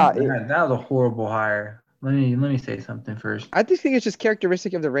 That was a horrible hire. Let me say something first. I just think it's just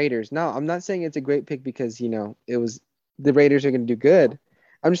characteristic of the Raiders. No, I'm not saying it's a great pick because it was the Raiders are going to do good.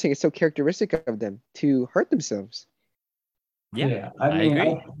 I'm just saying it's so characteristic of them to hurt themselves. Yeah, I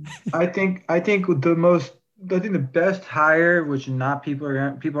agree. I think the best hire, which people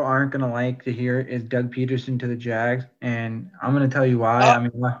aren't gonna like to hear, is Doug Peterson to the Jags, and I'm gonna tell you why.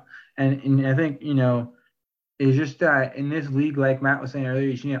 And I think it's just that in this league, like Matt was saying earlier,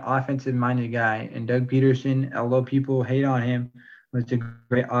 you need an offensive-minded guy, and Doug Peterson, although people hate on him, was a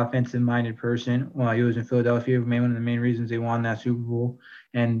great offensive-minded person while he was in Philadelphia. One of the main reasons they won that Super Bowl.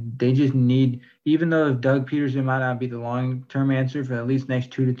 And they just need, even though Doug Peterson might not be the long-term answer for at least next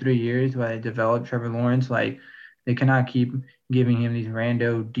 2 to 3 years while they develop Trevor Lawrence, like they cannot keep giving him these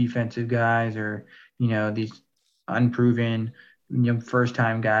rando defensive guys or, these unproven,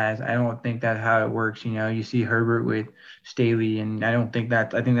 first-time guys. I don't think that's how it works. You see Herbert with Staley, and I think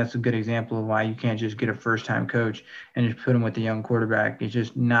that's a good example of why you can't just get a first-time coach and just put him with a young quarterback. It's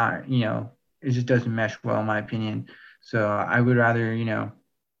just not, it just doesn't mesh well, in my opinion. So I would rather,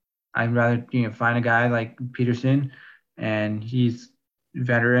 find a guy like Peterson, and he's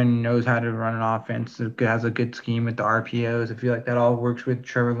veteran, knows how to run an offense, has a good scheme with the RPOs. I feel like that all works with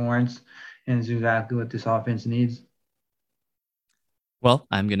Trevor Lawrence and is exactly what this offense needs. Well,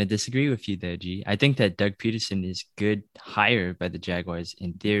 I'm going to disagree with you there, G. I think that Doug Peterson is good hire by the Jaguars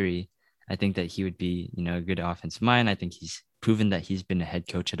in theory. I think that he would be, a good offensive mind. I think he's proven that he's been a head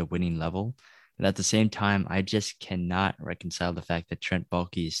coach at a winning level. But at the same time, I just cannot reconcile the fact that Trent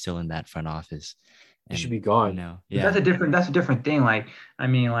Baalke is still in that front office. He should be gone. Yeah, that's a different thing.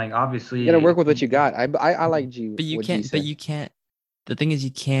 Obviously, you got to work with what you got. I like G. But you can't. The thing is,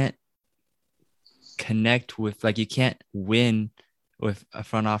 you can't connect with, you can't win with a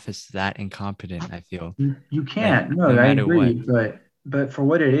front office that incompetent. I feel you can't. No, I agree. But for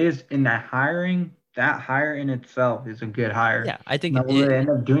what it is in that hiring. That hire in itself is a good hire. Yeah, I think. Now, will they end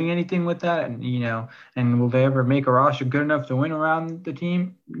up doing anything with that? And will they ever make a roster good enough to win around the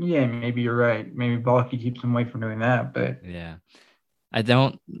team? Yeah, maybe you're right. Maybe Baalke keeps them away from doing that. But yeah, I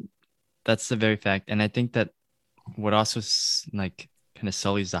don't. That's the very fact, and I think that what also kind of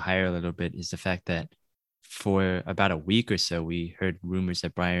sullies the hire a little bit is the fact that for about a week or so, we heard rumors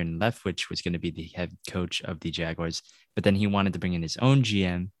that Byron Leftwich was going to be the head coach of the Jaguars, but then he wanted to bring in his own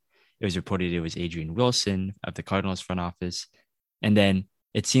GM. It was reported it was Adrian Wilson of the Cardinals front office. And then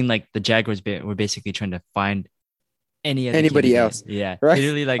it seemed like the Jaguars were basically trying to find anybody else. Yeah. Right?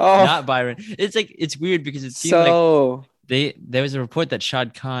 Literally not Byron. It's weird because it seemed there was a report that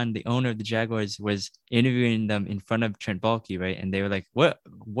Shad Khan, the owner of the Jaguars, was interviewing them in front of Trent Baalke, right? And they were like, what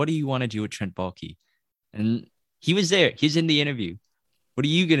do you want to do with Trent Baalke? And he was there. He's in the interview. What are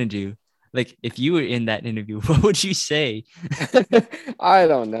you going to do? If you were in that interview, what would you say? I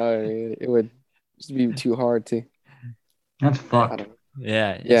don't know. It would just be too hard to. That's fucked.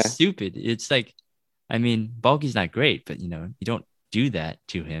 Yeah, it's stupid. It's Baalke's not great, but, you don't do that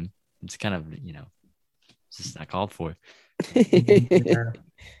to him. It's kind of, it's just not called for. Yeah.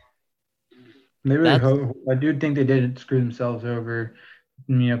 I do think they did screw themselves over.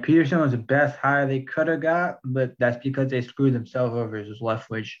 Peterson was the best hire they could have got, but that's because they screwed themselves over as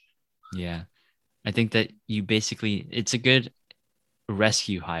Leftwich. Yeah, I think that it's a good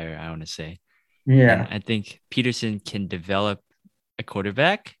rescue hire, I want to say. Yeah. And I think Peterson can develop a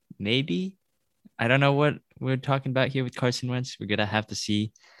quarterback, maybe. I don't know what we're talking about here with Carson Wentz. We're going to have to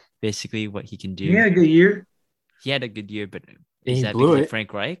see basically what he can do. He had a good year. he had a good year, but He is that blew because of it.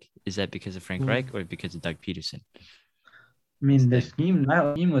 Frank Reich? Is that because of Frank Reich or because of Doug Peterson? I mean, that scheme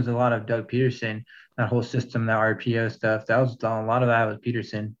was a lot of Doug Peterson. That whole system, that RPO stuff, that was a lot of that was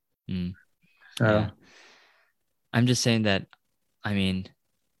Peterson. Mm. So Yeah. I'm just saying that. I mean,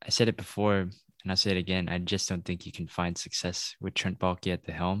 I said it before, and I'll say it again. I just don't think you can find success with Trent Baalke at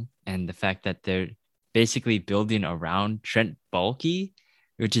the helm, and the fact that they're basically building around Trent Baalke,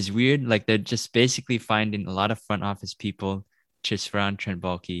 which is weird. Like they're just basically finding a lot of front office people just around Trent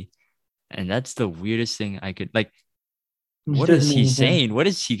Baalke, and that's the weirdest thing I could like. What is he saying? What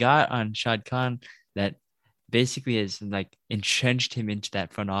has he got on Shad Khan that basically has like entrenched him into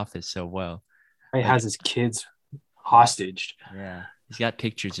that front office so well? He has his kids hostage. Yeah. He's got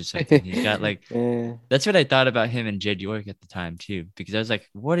pictures or something. He's got like that's what I thought about him and Jed York at the time too, because I was like,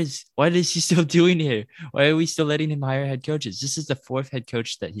 what is he still doing here? Why are we still letting him hire head coaches? This is the 4th head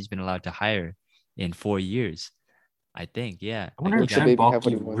coach that he's been allowed to hire in 4 years. I think, yeah. I wonder if Trent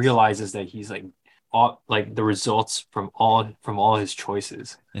Baalke realizes that he's like all like the results from all his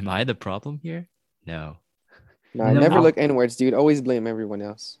choices. Am I the problem here? No. No, never look inwards, dude. Always blame everyone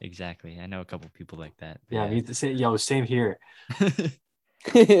else. Exactly. I know a couple people like that. Yeah, me to say, same here.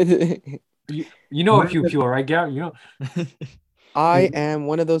 you You know a few people, right, Gary? You know. I am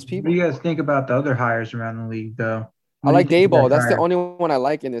one of those people. What do you guys think about the other hires around the league, though? I like Daboll. That's the only one I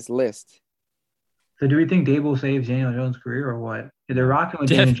like in this list. So do we think Daboll saves Daniel Jones' career or what? They're rocking with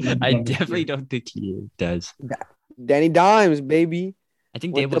Daniel Jones. I definitely don't think he does. Danny Dimes, baby. I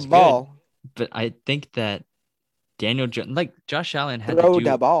think Daboll's good, but I think that Daniel Jones, like Josh Allen, had to do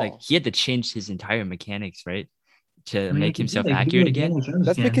the ball. Like he had to change his entire mechanics, right, to make himself accurate again.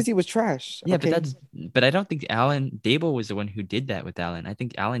 That's because he was trash. Yeah, okay. But I don't think Daboll was the one who did that with Allen. I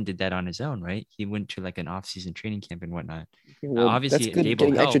think Allen did that on his own, right? He went to like an off-season training camp and whatnot. Well, obviously, that's good, Daboll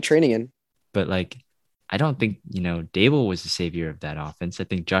getting helped, extra training in. But like, I don't think Daboll was the savior of that offense. I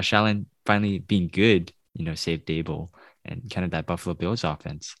think Josh Allen finally being good, saved Daboll and kind of that Buffalo Bills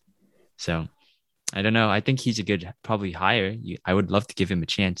offense. So. I don't know. I think he's a good, probably hire. I would love to give him a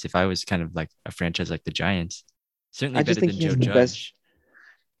chance if I was kind of like a franchise like the Giants. Certainly better than Joe Judge.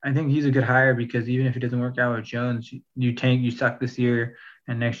 I think he's a good hire because even if it doesn't work out with Jones, you suck this year,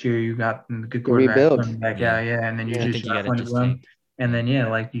 and next year you got the good quarterback back out, and then you just got one of them, and then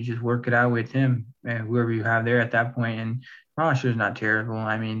you just work it out with him and whoever you have there at that point. And roster's not terrible.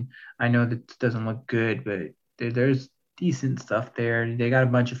 I mean, I know that doesn't look good, but there's decent stuff there. They got a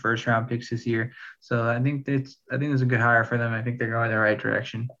bunch of first round picks this year, so I think it's a good hire for them. I think they're going the right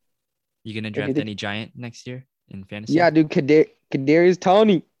direction. You gonna draft any Giant next year in fantasy? Yeah, dude. Kadarius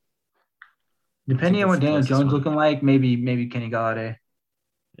Toney. Depending on what Daniel Jones looking like, maybe Kenny Golladay.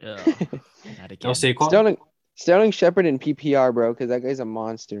 Yeah. No Saquon. Sterling Shepard in PPR, bro, because that guy's a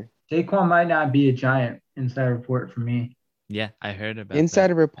monster. Saquon might not be a Giant. Inside report for me. Yeah, I heard about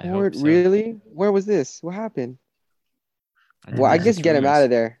Insider report. So. Really? Where was this? What happened? I guess get him out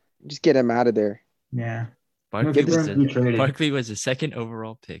of there. Just get him out of there. Yeah. Barkley was a 2nd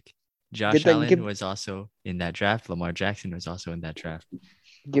overall pick. Josh Allen was also in that draft. Lamar Jackson was also in that draft.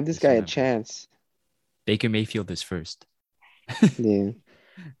 Give this guy a chance. Baker Mayfield is first. Yeah.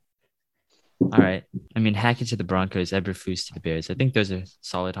 All right. I mean, Hackett to the Broncos, Eberflus to the Bears. I think those are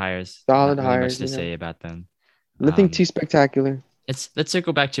solid hires. Not much to say about them. Nothing too spectacular. Let's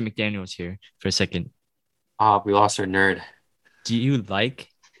circle back to McDaniels here for a second. We lost our nerd. Do you like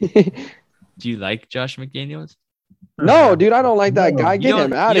Josh McDaniels? No, dude, I don't like that guy. Get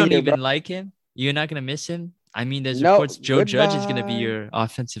him out of here. You don't even like him? You're not gonna miss him? I mean, there's reports Joe Judge is gonna be your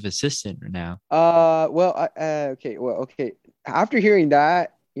offensive assistant now. Okay. After hearing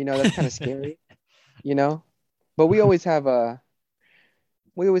that, that's kind of scary. But we always have Bill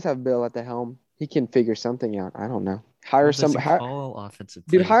at the helm. He can figure something out. I don't know. Hire some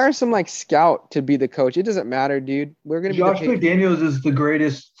like scout to be the coach. It doesn't matter, dude. We're gonna Josh McDaniels is the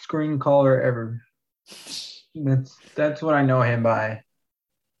greatest screen caller ever. That's what I know him by.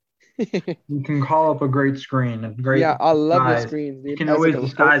 You can call up a great screen. I love the screens, dude. You can always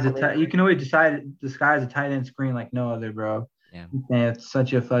disguise a tight end screen like no other, bro. Yeah. And it's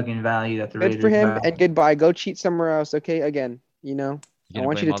such a fucking value that the Raiders good for him have. And goodbye. Go cheat somewhere else, okay? Again, I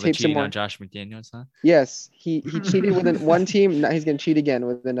want you to tape some more. On Josh McDaniels, huh? Yes, he cheated with one team. Now he's gonna cheat again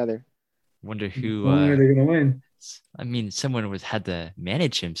with another. Wonder who. When are they gonna win? I mean, someone had to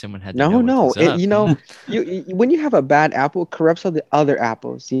manage him. Someone had to. No. When you have a bad apple, it corrupts all the other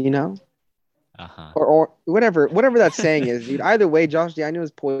apples. Uh-huh. Or whatever that saying is, dude. Either way, Josh Daniels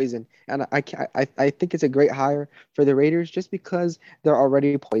is poison, and I think it's a great hire for the Raiders just because they're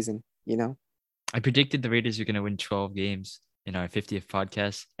already poison. I predicted the Raiders are gonna win 12 games. in our 50th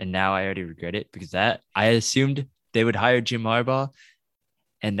podcast, and now I already regret it because that I assumed they would hire Jim Harbaugh,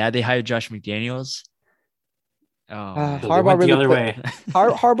 and now they hired Josh McDaniels. Oh, man. So they Harbaugh went the really other put- way.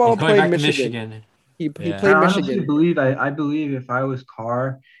 Harbaugh He's going played back to Michigan. Michigan. He Yeah. played I honestly Michigan. believe I believe if I was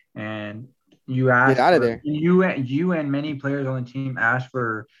Carr and you asked outta for- there. you and many players on the team asked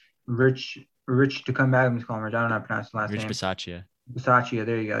for Rich to come back. I'm just calling him Rich. I don't know how to pronounce his last Rich name. Bisaccia. Bisaccia,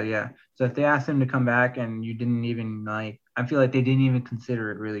 there you go. Yeah. So if they asked him to come back and you didn't even I feel like they didn't even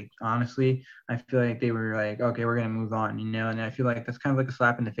consider it really. Honestly, I feel like they were like, okay, we're gonna move on, And I feel like that's kind of like a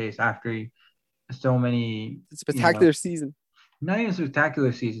slap in the face after so many Spectacular season. not even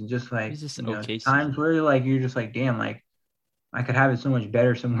spectacular season, just like It's just an okay times season. where you're just like, damn, like I could have it so much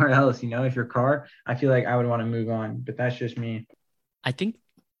better somewhere else. If you're Carr, I feel like I would want to move on, but that's just me. I think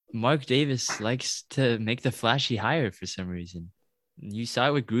Mark Davis likes to make the flashy hire for some reason. You saw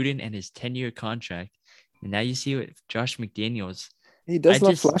it with Gruden and his 10-year contract, and now you see it with Josh McDaniels. He does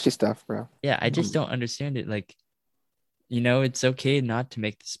love just- flashy stuff, bro. Yeah, I just don't understand it. Like, it's okay not to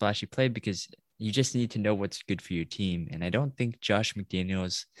make the splashy play because you just need to know what's good for your team. And I don't think Josh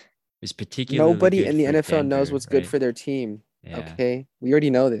McDaniels is particularly Nobody good in the for NFL knows Denver, what's good right? for their team. Yeah. Okay, we already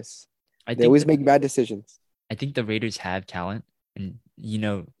know this. I They always that- make bad decisions. I think the Raiders have talent, and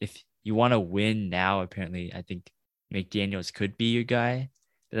if you want to win now, apparently, I think McDaniels could be your guy.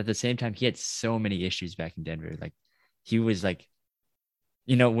 But at the same time, he had so many issues back in Denver. Like, he was like,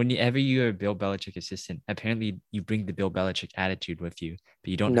 whenever you're a Bill Belichick assistant, apparently you bring the Bill Belichick attitude with you,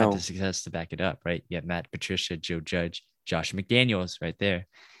 but you don't have No. the success to back it up, right? You have Matt Patricia, Joe Judge, Josh McDaniels right there,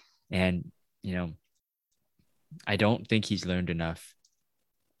 and I don't think he's learned enough.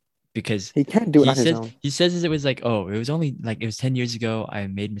 Because He can't do it on his own. he says it was like, oh, it was only like it was 10 years ago. I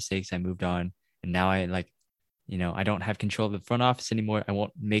made mistakes. I moved on. And now I I don't have control of the front office anymore. I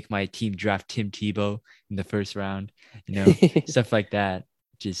won't make my team draft Tim Tebow in the first round, stuff like that.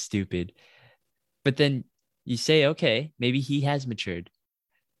 Just stupid. But then you say, okay, maybe he has matured.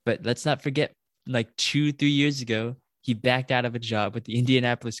 But let's not forget, like 2-3 years ago, he backed out of a job with the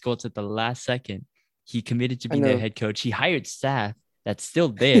Indianapolis Colts at the last second. He committed to being their head coach. He hired staff that's still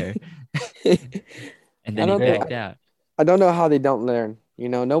there. And then he backed out. I don't know how they don't learn.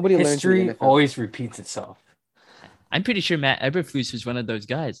 Nobody learns. History always repeats itself. I'm pretty sure Matt Eberflus was one of those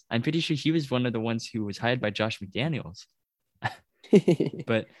guys. I'm pretty sure he was one of the ones who was hired by Josh McDaniels.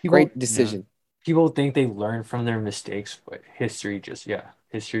 But great decision. People think they learn from their mistakes, but history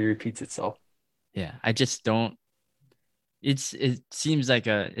repeats itself. Yeah, I just don't. It seems like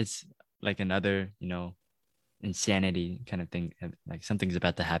it's like another, insanity kind of thing. Like something's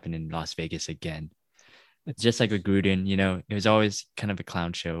about to happen in Las Vegas again. It's just like with Gruden, it was always kind of a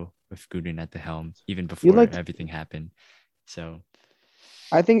clown show with Gruden at the helm, even before everything happened. So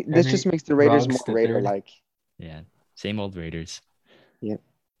I think this just makes the Raiders Ruggs more Raider-like. Yeah, same old Raiders. Yeah.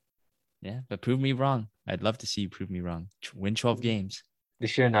 Yeah, but prove me wrong. I'd love to see you prove me wrong. Win 12 games. They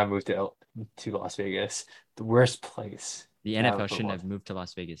should not move to Las Vegas. The worst place. The NFL shouldn't have moved to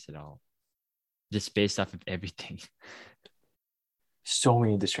Las Vegas at all. Just based off of everything. So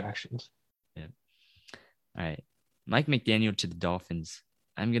many distractions. Yeah. All right. Mike McDaniel to the Dolphins.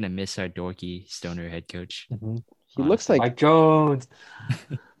 I'm going to miss our dorky stoner head coach. Mm-hmm. He looks like Mike Jones.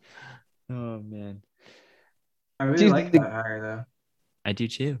 Oh, man. I really like that hire, though. I do,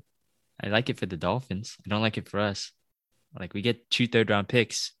 too. I like it for the Dolphins. I don't like it for us. Like, we get 2 third-round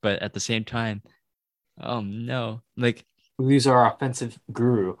picks, but at the same time, oh, no. Like, who's our offensive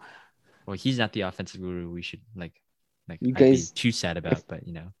guru? Well, he's not the offensive guru we should, like you I'd guys be too sad about, but,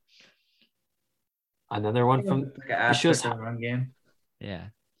 Another one from it shows how run game. Yeah.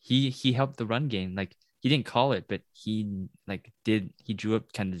 He helped the run game. Like, he didn't call it, but he drew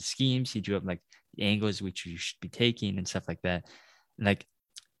up kind of the schemes. He drew up like the angles which you should be taking and stuff like that. Like,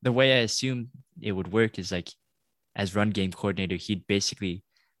 the way I assume it would work is like, as run game coordinator, he'd basically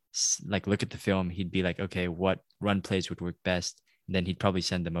like look at the film. He'd be like, okay, what run plays would work best? And then he'd probably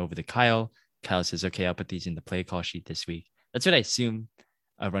send them over to Kyle. Kyle says, okay, I'll put these in the play call sheet this week. That's what I assume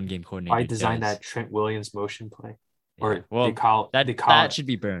a run game coordinator I designed does. that Trent Williams motion play. Yeah. Or well, that should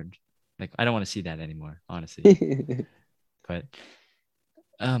be burned. Like, I don't want to see that anymore, honestly. But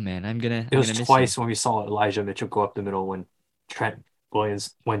oh man, It was twice when we saw Elijah Mitchell go up the middle when Trent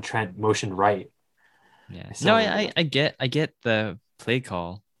motioned right. Yeah. No, I get the play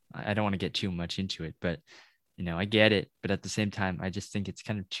call. I don't want to get too much into it, but I get it. But at the same time, I just think it's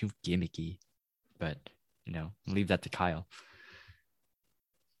kind of too gimmicky. But leave that to Kyle.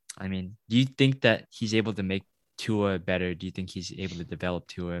 I mean, do you think that he's able to make Tua better? Do you think he's able to develop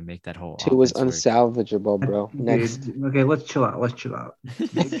Tua, make that whole Tua's offense work? unsalvageable, bro. Next. Okay, let's chill out.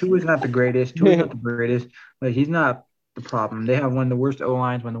 Tua's not the greatest. But he's not the problem. They have one of the worst O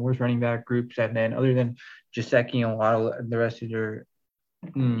lines, one of the worst running back groups, and then other than Gesicki and Waddle, the rest of their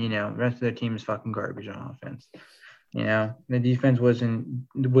the rest of their team is fucking garbage on offense. The defense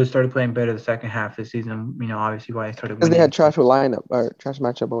started playing better the second half of the season. Obviously why they started because winning. they had trash lineup or trash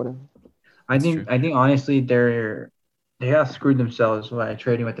matchup or whatever. I think honestly they have screwed themselves by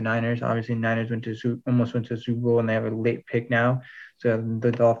trading with the Niners. Obviously, Niners almost went to the Super Bowl, and they have a late pick now. So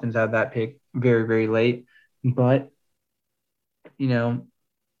the Dolphins have that pick very, very late. But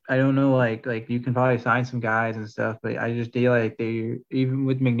I don't know, like you can probably sign some guys and stuff, but I just feel like they even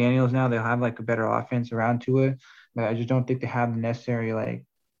with McDaniels now they'll have like a better offense around to it. But I just don't think they have the necessary like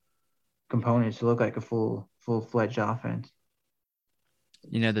components to look like a full-fledged offense.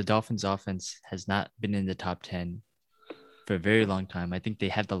 The Dolphins offense has not been in the top 10 for a very long time. I think they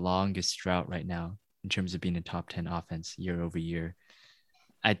have the longest drought right now in terms of being a top 10 offense year over year.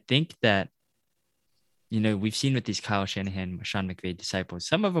 I think that, we've seen with these Kyle Shanahan, Sean McVay disciples,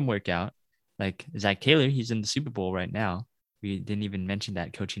 some of them work out. Like Zach Taylor, he's in the Super Bowl right now. We didn't even mention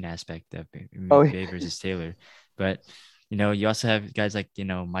that coaching aspect of McVay versus Taylor. But, you also have guys like,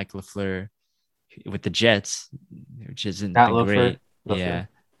 Mike LaFleur with the Jets, which isn't been great. LaFleur. Yeah.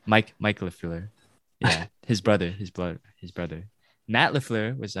 Mike LaFleur. Yeah. His brother. Matt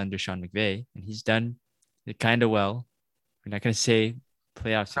LaFleur was under Sean McVay, and he's done it kind of well. We're not going to say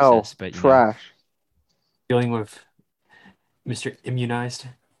playoff success, but trash. Dealing with Mr. Immunized.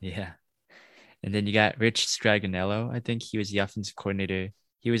 Yeah. And then you got Rich Straganello. I think he was the offensive coordinator.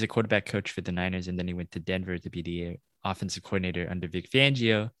 He was a quarterback coach for the Niners, and then he went to Denver to be the offensive coordinator under Vic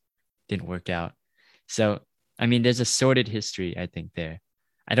Fangio. Didn't work out. So, there's a sordid history, I think, there.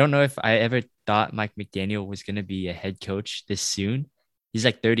 I don't know if I ever thought Mike McDaniel was going to be a head coach this soon. He's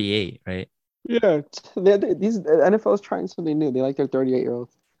like 38, right? Yeah. These NFL is trying something new. They like their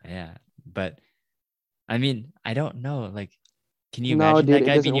 38-year-olds. Yeah. But, I don't know. Like, can you imagine that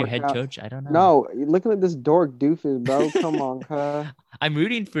guy being your head coach? I don't know. No, looking at this dork doofus, bro. Come on, cuz. I'm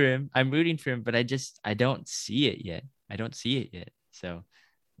rooting for him, but I don't see it yet. So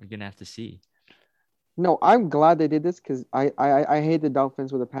we're going to have to see. No, I'm glad they did this because I hate the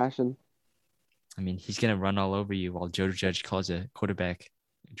Dolphins with a passion. He's going to run all over you while Joe Judge calls a quarterback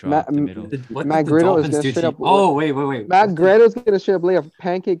draw up the middle. Matt Grittle is going to straight up. Oh, wait. Matt Grittle is going to straight up lay a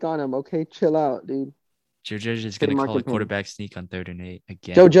pancake on him. Okay, chill out, dude. Joe Judge is going to call a quarterback sneak on 3rd and 8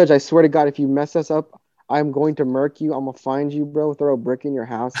 again. Joe Judge, I swear to God, if you mess us up, I'm going to murk you. I'm going to find you, bro. Throw a brick in your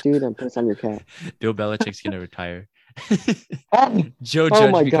house, dude, and piss on your cat. Bill Belichick's going to retire. Joe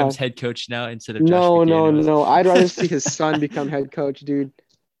Judge becomes head coach now instead of Josh McDaniels. No. I'd rather see his son become head coach, dude.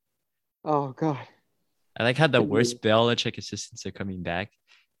 Oh, God. I like how the worst Belichick assistants are coming back.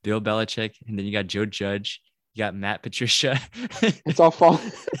 Bill Belichick, and then you got Joe Judge. You got Matt Patricia. It's all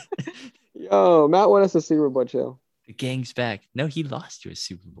falling. Yo, Matt won us a Super Bowl, chill. The gang's back. No, he lost to a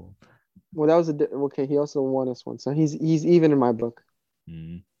Super Bowl. Well, that was okay. He also won us one, so he's even in my book.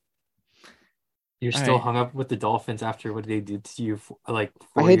 You're still hung up with the Dolphins after what they did to you, I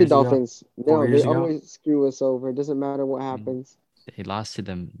hate the Dolphins. No, they always screw us over. It doesn't matter what happens. They lost to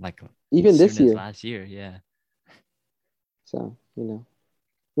them even this year. Last year, yeah. So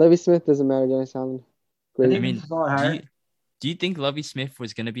Lovie Smith doesn't matter, Dennis Allen. Great. Do you think Lovie Smith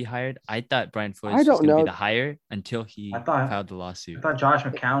was going to be hired? I thought Brian Flores was going to be the hire until he filed the lawsuit. I thought Josh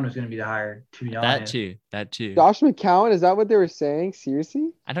McCown was going to be the hire, to be honest. That too. Josh McCown? Is that what they were saying?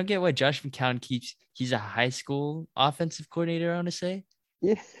 Seriously? I don't get why Josh McCown he's a high school offensive coordinator, I want to say.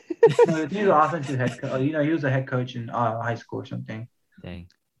 Yeah. He's an offensive head coach. He was a head coach in high school or something. Dang.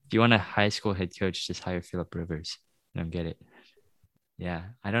 If you want a high school head coach, just hire Phillip Rivers. I don't get it. Yeah,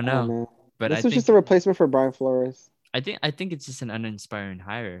 I don't know. But this was just a replacement for Brian Flores. I think it's just an uninspiring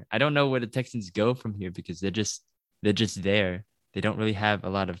hire. I don't know where the Texans go from here because they're just there. They don't really have a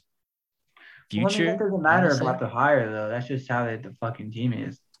lot of future. It doesn't matter about the hire though. That's just how the fucking team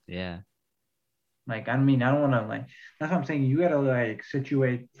is. Yeah. I don't want to that's what I'm saying. You got to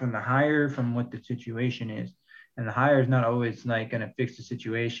situate from the hire from what the situation is. And the hire is not always going to fix the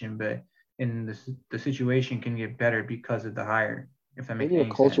situation, but the situation can get better because of the hire. If that makes maybe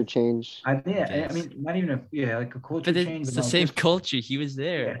a culture change. Not even a culture change. It's the same culture. He was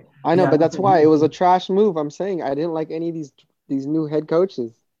there. Yeah. I know, but that's why it was a trash move. I'm saying I didn't like any of these new head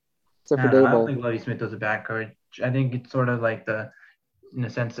coaches, except for Daboll. I don't think Lovie Smith does a bad coach. I think it's sort of in the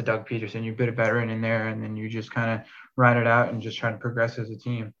sense of Doug Peterson. You put a veteran in there, and then you just kind of ride it out and just try to progress as a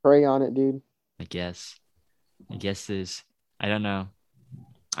team. Pray on it, dude. I guess I don't know.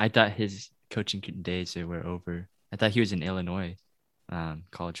 I thought his coaching days were over. I thought he was in Illinois.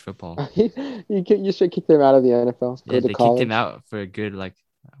 College football. You should kick him out of the NFL. Yeah, they kicked him out for a good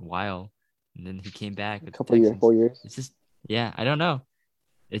while. and then he came back A with couple the years, Texans. 4 years. It's just, yeah, I don't know.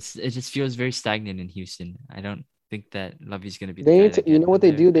 It just feels very stagnant in Houston. I don't think that Lovey's gonna be the They guy need to. that You gets know what them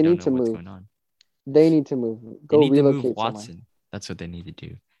they there. do? They I don't need know to what's move. going on. They need to move. They Go need to relocate move somewhere. Watson. That's what they need to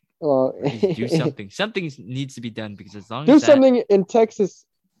do. Well, Please do something. Something needs to be done because do something in Texas.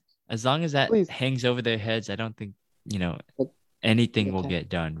 as long as that Please. hangs over their heads, I don't think anything will Okay. get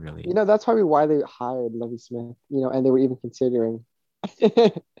done really. You know, that's probably why they hired Lovie Smith. You know, and they were even considering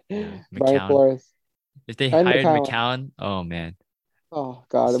Brian McCown. Flores. If they And hired McCown. McCown, oh man, Oh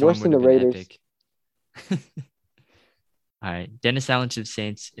God, storm worse than the would have been Raiders. epic. All right, Dennis Allen to the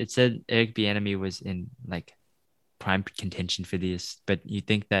Saints. It said Eric Bieniemy was in like prime contention for this, but you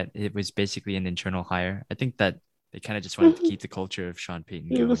think that it was basically an internal hire? I think that they kind of just wanted to keep the culture of Sean Payton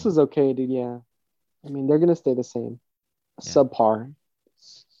Yeah, going. this is okay, dude. Yeah, I mean they're gonna stay the same, Yeah. subpar.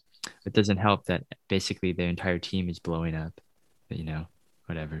 It doesn't help that basically their entire team is blowing up, but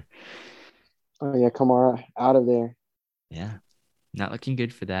whatever. Oh yeah, Kamara out of there. Yeah, not looking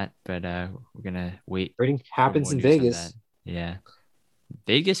good for that, but we're gonna wait. Everything for happens more in news on Vegas. that. Yeah,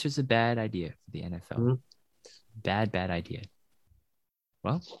 Vegas was a bad idea for the NFL. Mhm. Bad idea.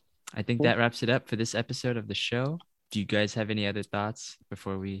 Well, I think that wraps it up for this episode of the show. Do you guys have any other thoughts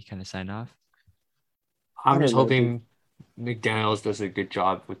before we kind of sign off? I'm I just don't know, hoping McDaniels does a good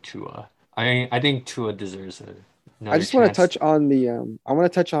job with Tua. I think Tua deserves another I just want to chance. touch on the I want to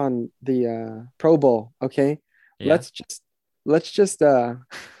touch on the Pro Bowl. Okay, Yeah. let's just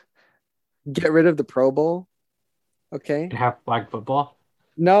get rid of the Pro Bowl. Okay. And have flag football.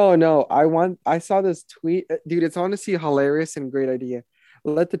 No. I saw this tweet, dude. It's honestly hilarious and great idea.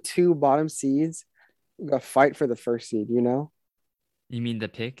 Let the two bottom seeds go fight for the first seed. You know? You mean the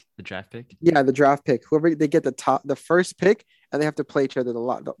draft pick? Yeah, the draft pick. Whoever they get the first pick, and they have to play each other.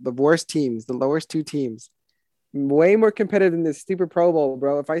 The worst teams, the lowest two teams. Way more competitive than this stupid Pro Bowl,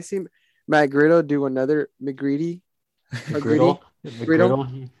 bro. If I see Matt Gritto do another McGreedy, McGriddle.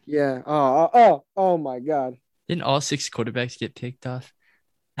 yeah. Oh my God. Didn't all 6 quarterbacks get picked off?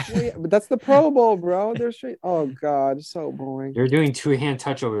 Well, yeah, but that's the Pro Bowl, bro. They're straight. Oh God, so boring. You're doing two-hand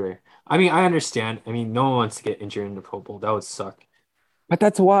touch over there. I mean, I understand. I mean, no one wants to get injured in the Pro Bowl. That would suck. But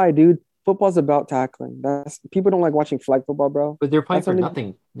that's why, dude. Football's about tackling. People don't like watching flag football, bro. But they're playing That's for only-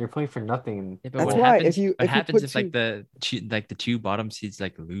 nothing. They're playing for nothing. Yeah, but That's what why, happens, if you happens put if like the two bottom seeds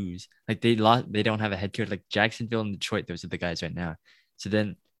like lose? Like they don't have a head coach. Like Jacksonville and Detroit, those are the guys right now. So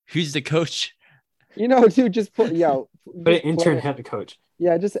then who's the coach? dude, just put But an intern head coach.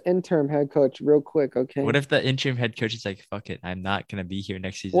 Yeah, just interim head coach, real quick, okay? What if the interim head coach is like, fuck it, I'm not gonna be here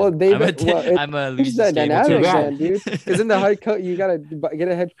next season. Well, I'm a It's lose that this game. dynamic, bad. man, dude. Because in the head coach, you gotta get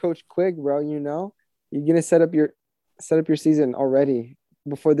a head coach quick, bro. You know, you're gonna set up your season already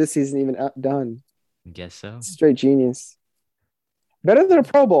before this season even done. Guess so. Straight genius. Better than a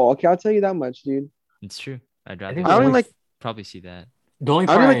Pro Bowl, okay? I'll tell you that much, dude. It's true. I'd I rather think I don't like. probably see that. The only I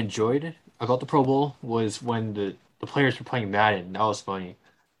part don't I like- enjoyed about the Pro Bowl was when the players were playing Madden. That was funny.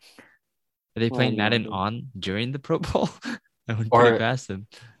 Are they playing no, Madden dude. on during the Pro Bowl? I would Or- put it past them.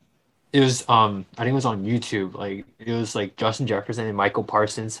 It was I think it was on YouTube. Like it was like Justin Jefferson and Michael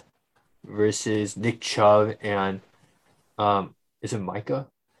Parsons versus Nick Chubb and is it Micah?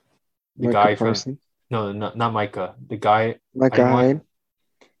 The Micah guy Parsons. from not Micah. The guy Micah I want-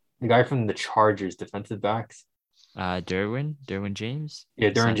 Hyde. from the Chargers, defensive backs. Derwin James. Yeah,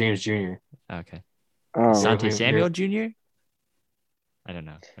 Derwin Son- James Jr. Okay. Oh, Son- Asante Samuel Jr. I don't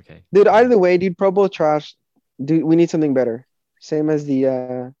know. Okay. dude. Either way, dude. Pro Bowl trash. Dude, we need something better. Same as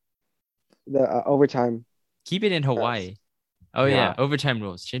the overtime. Keep it in Hawaii. Oh yeah, Yeah. overtime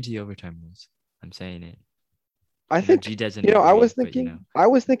rules. Change the overtime rules. I'm saying it. I know think G doesn't. I agree, was but,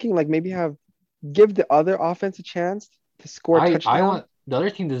 thinking like maybe give the other offense a chance to score a touchdown. I want the other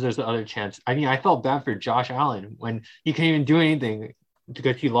team deserves the other chance. I mean, I felt bad for Josh Allen when he couldn't even do anything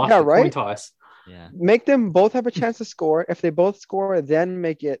because he lost Yeah, the coin right? toss. yeah. Make them both have a chance to score. If they both score, then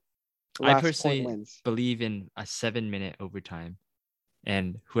make it I last personally point wins. believe in a 7-minute overtime,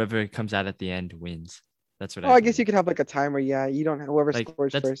 and whoever comes out at the end wins. That's what Oh, I guess you could have like a timer. Yeah, you don't whoever like.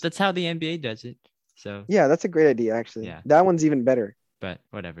 scores first. That's how the NBA does it. So, Yeah, that's a great idea actually. Yeah. That one's even better. but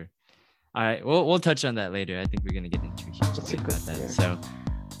whatever. All right, we'll touch on that later. I think we're gonna get into a huge That's a debate good- about that. yeah. So,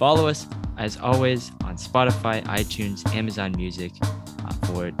 follow us as always on Spotify, iTunes, Amazon Music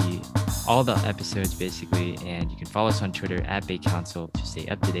for all the episodes basically, and you can follow us on Twitter at Bay Council to stay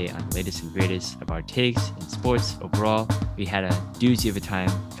up to date on the latest and greatest of our takes in sports overall. We had a doozy of a time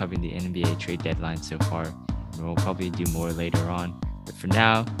covering the NBA trade deadline so far, and we'll probably do more later on. But for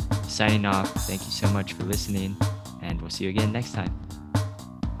now, signing off. Thank you so much for listening, and we'll see you again next time.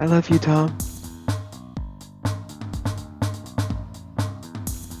 I love you, Tom.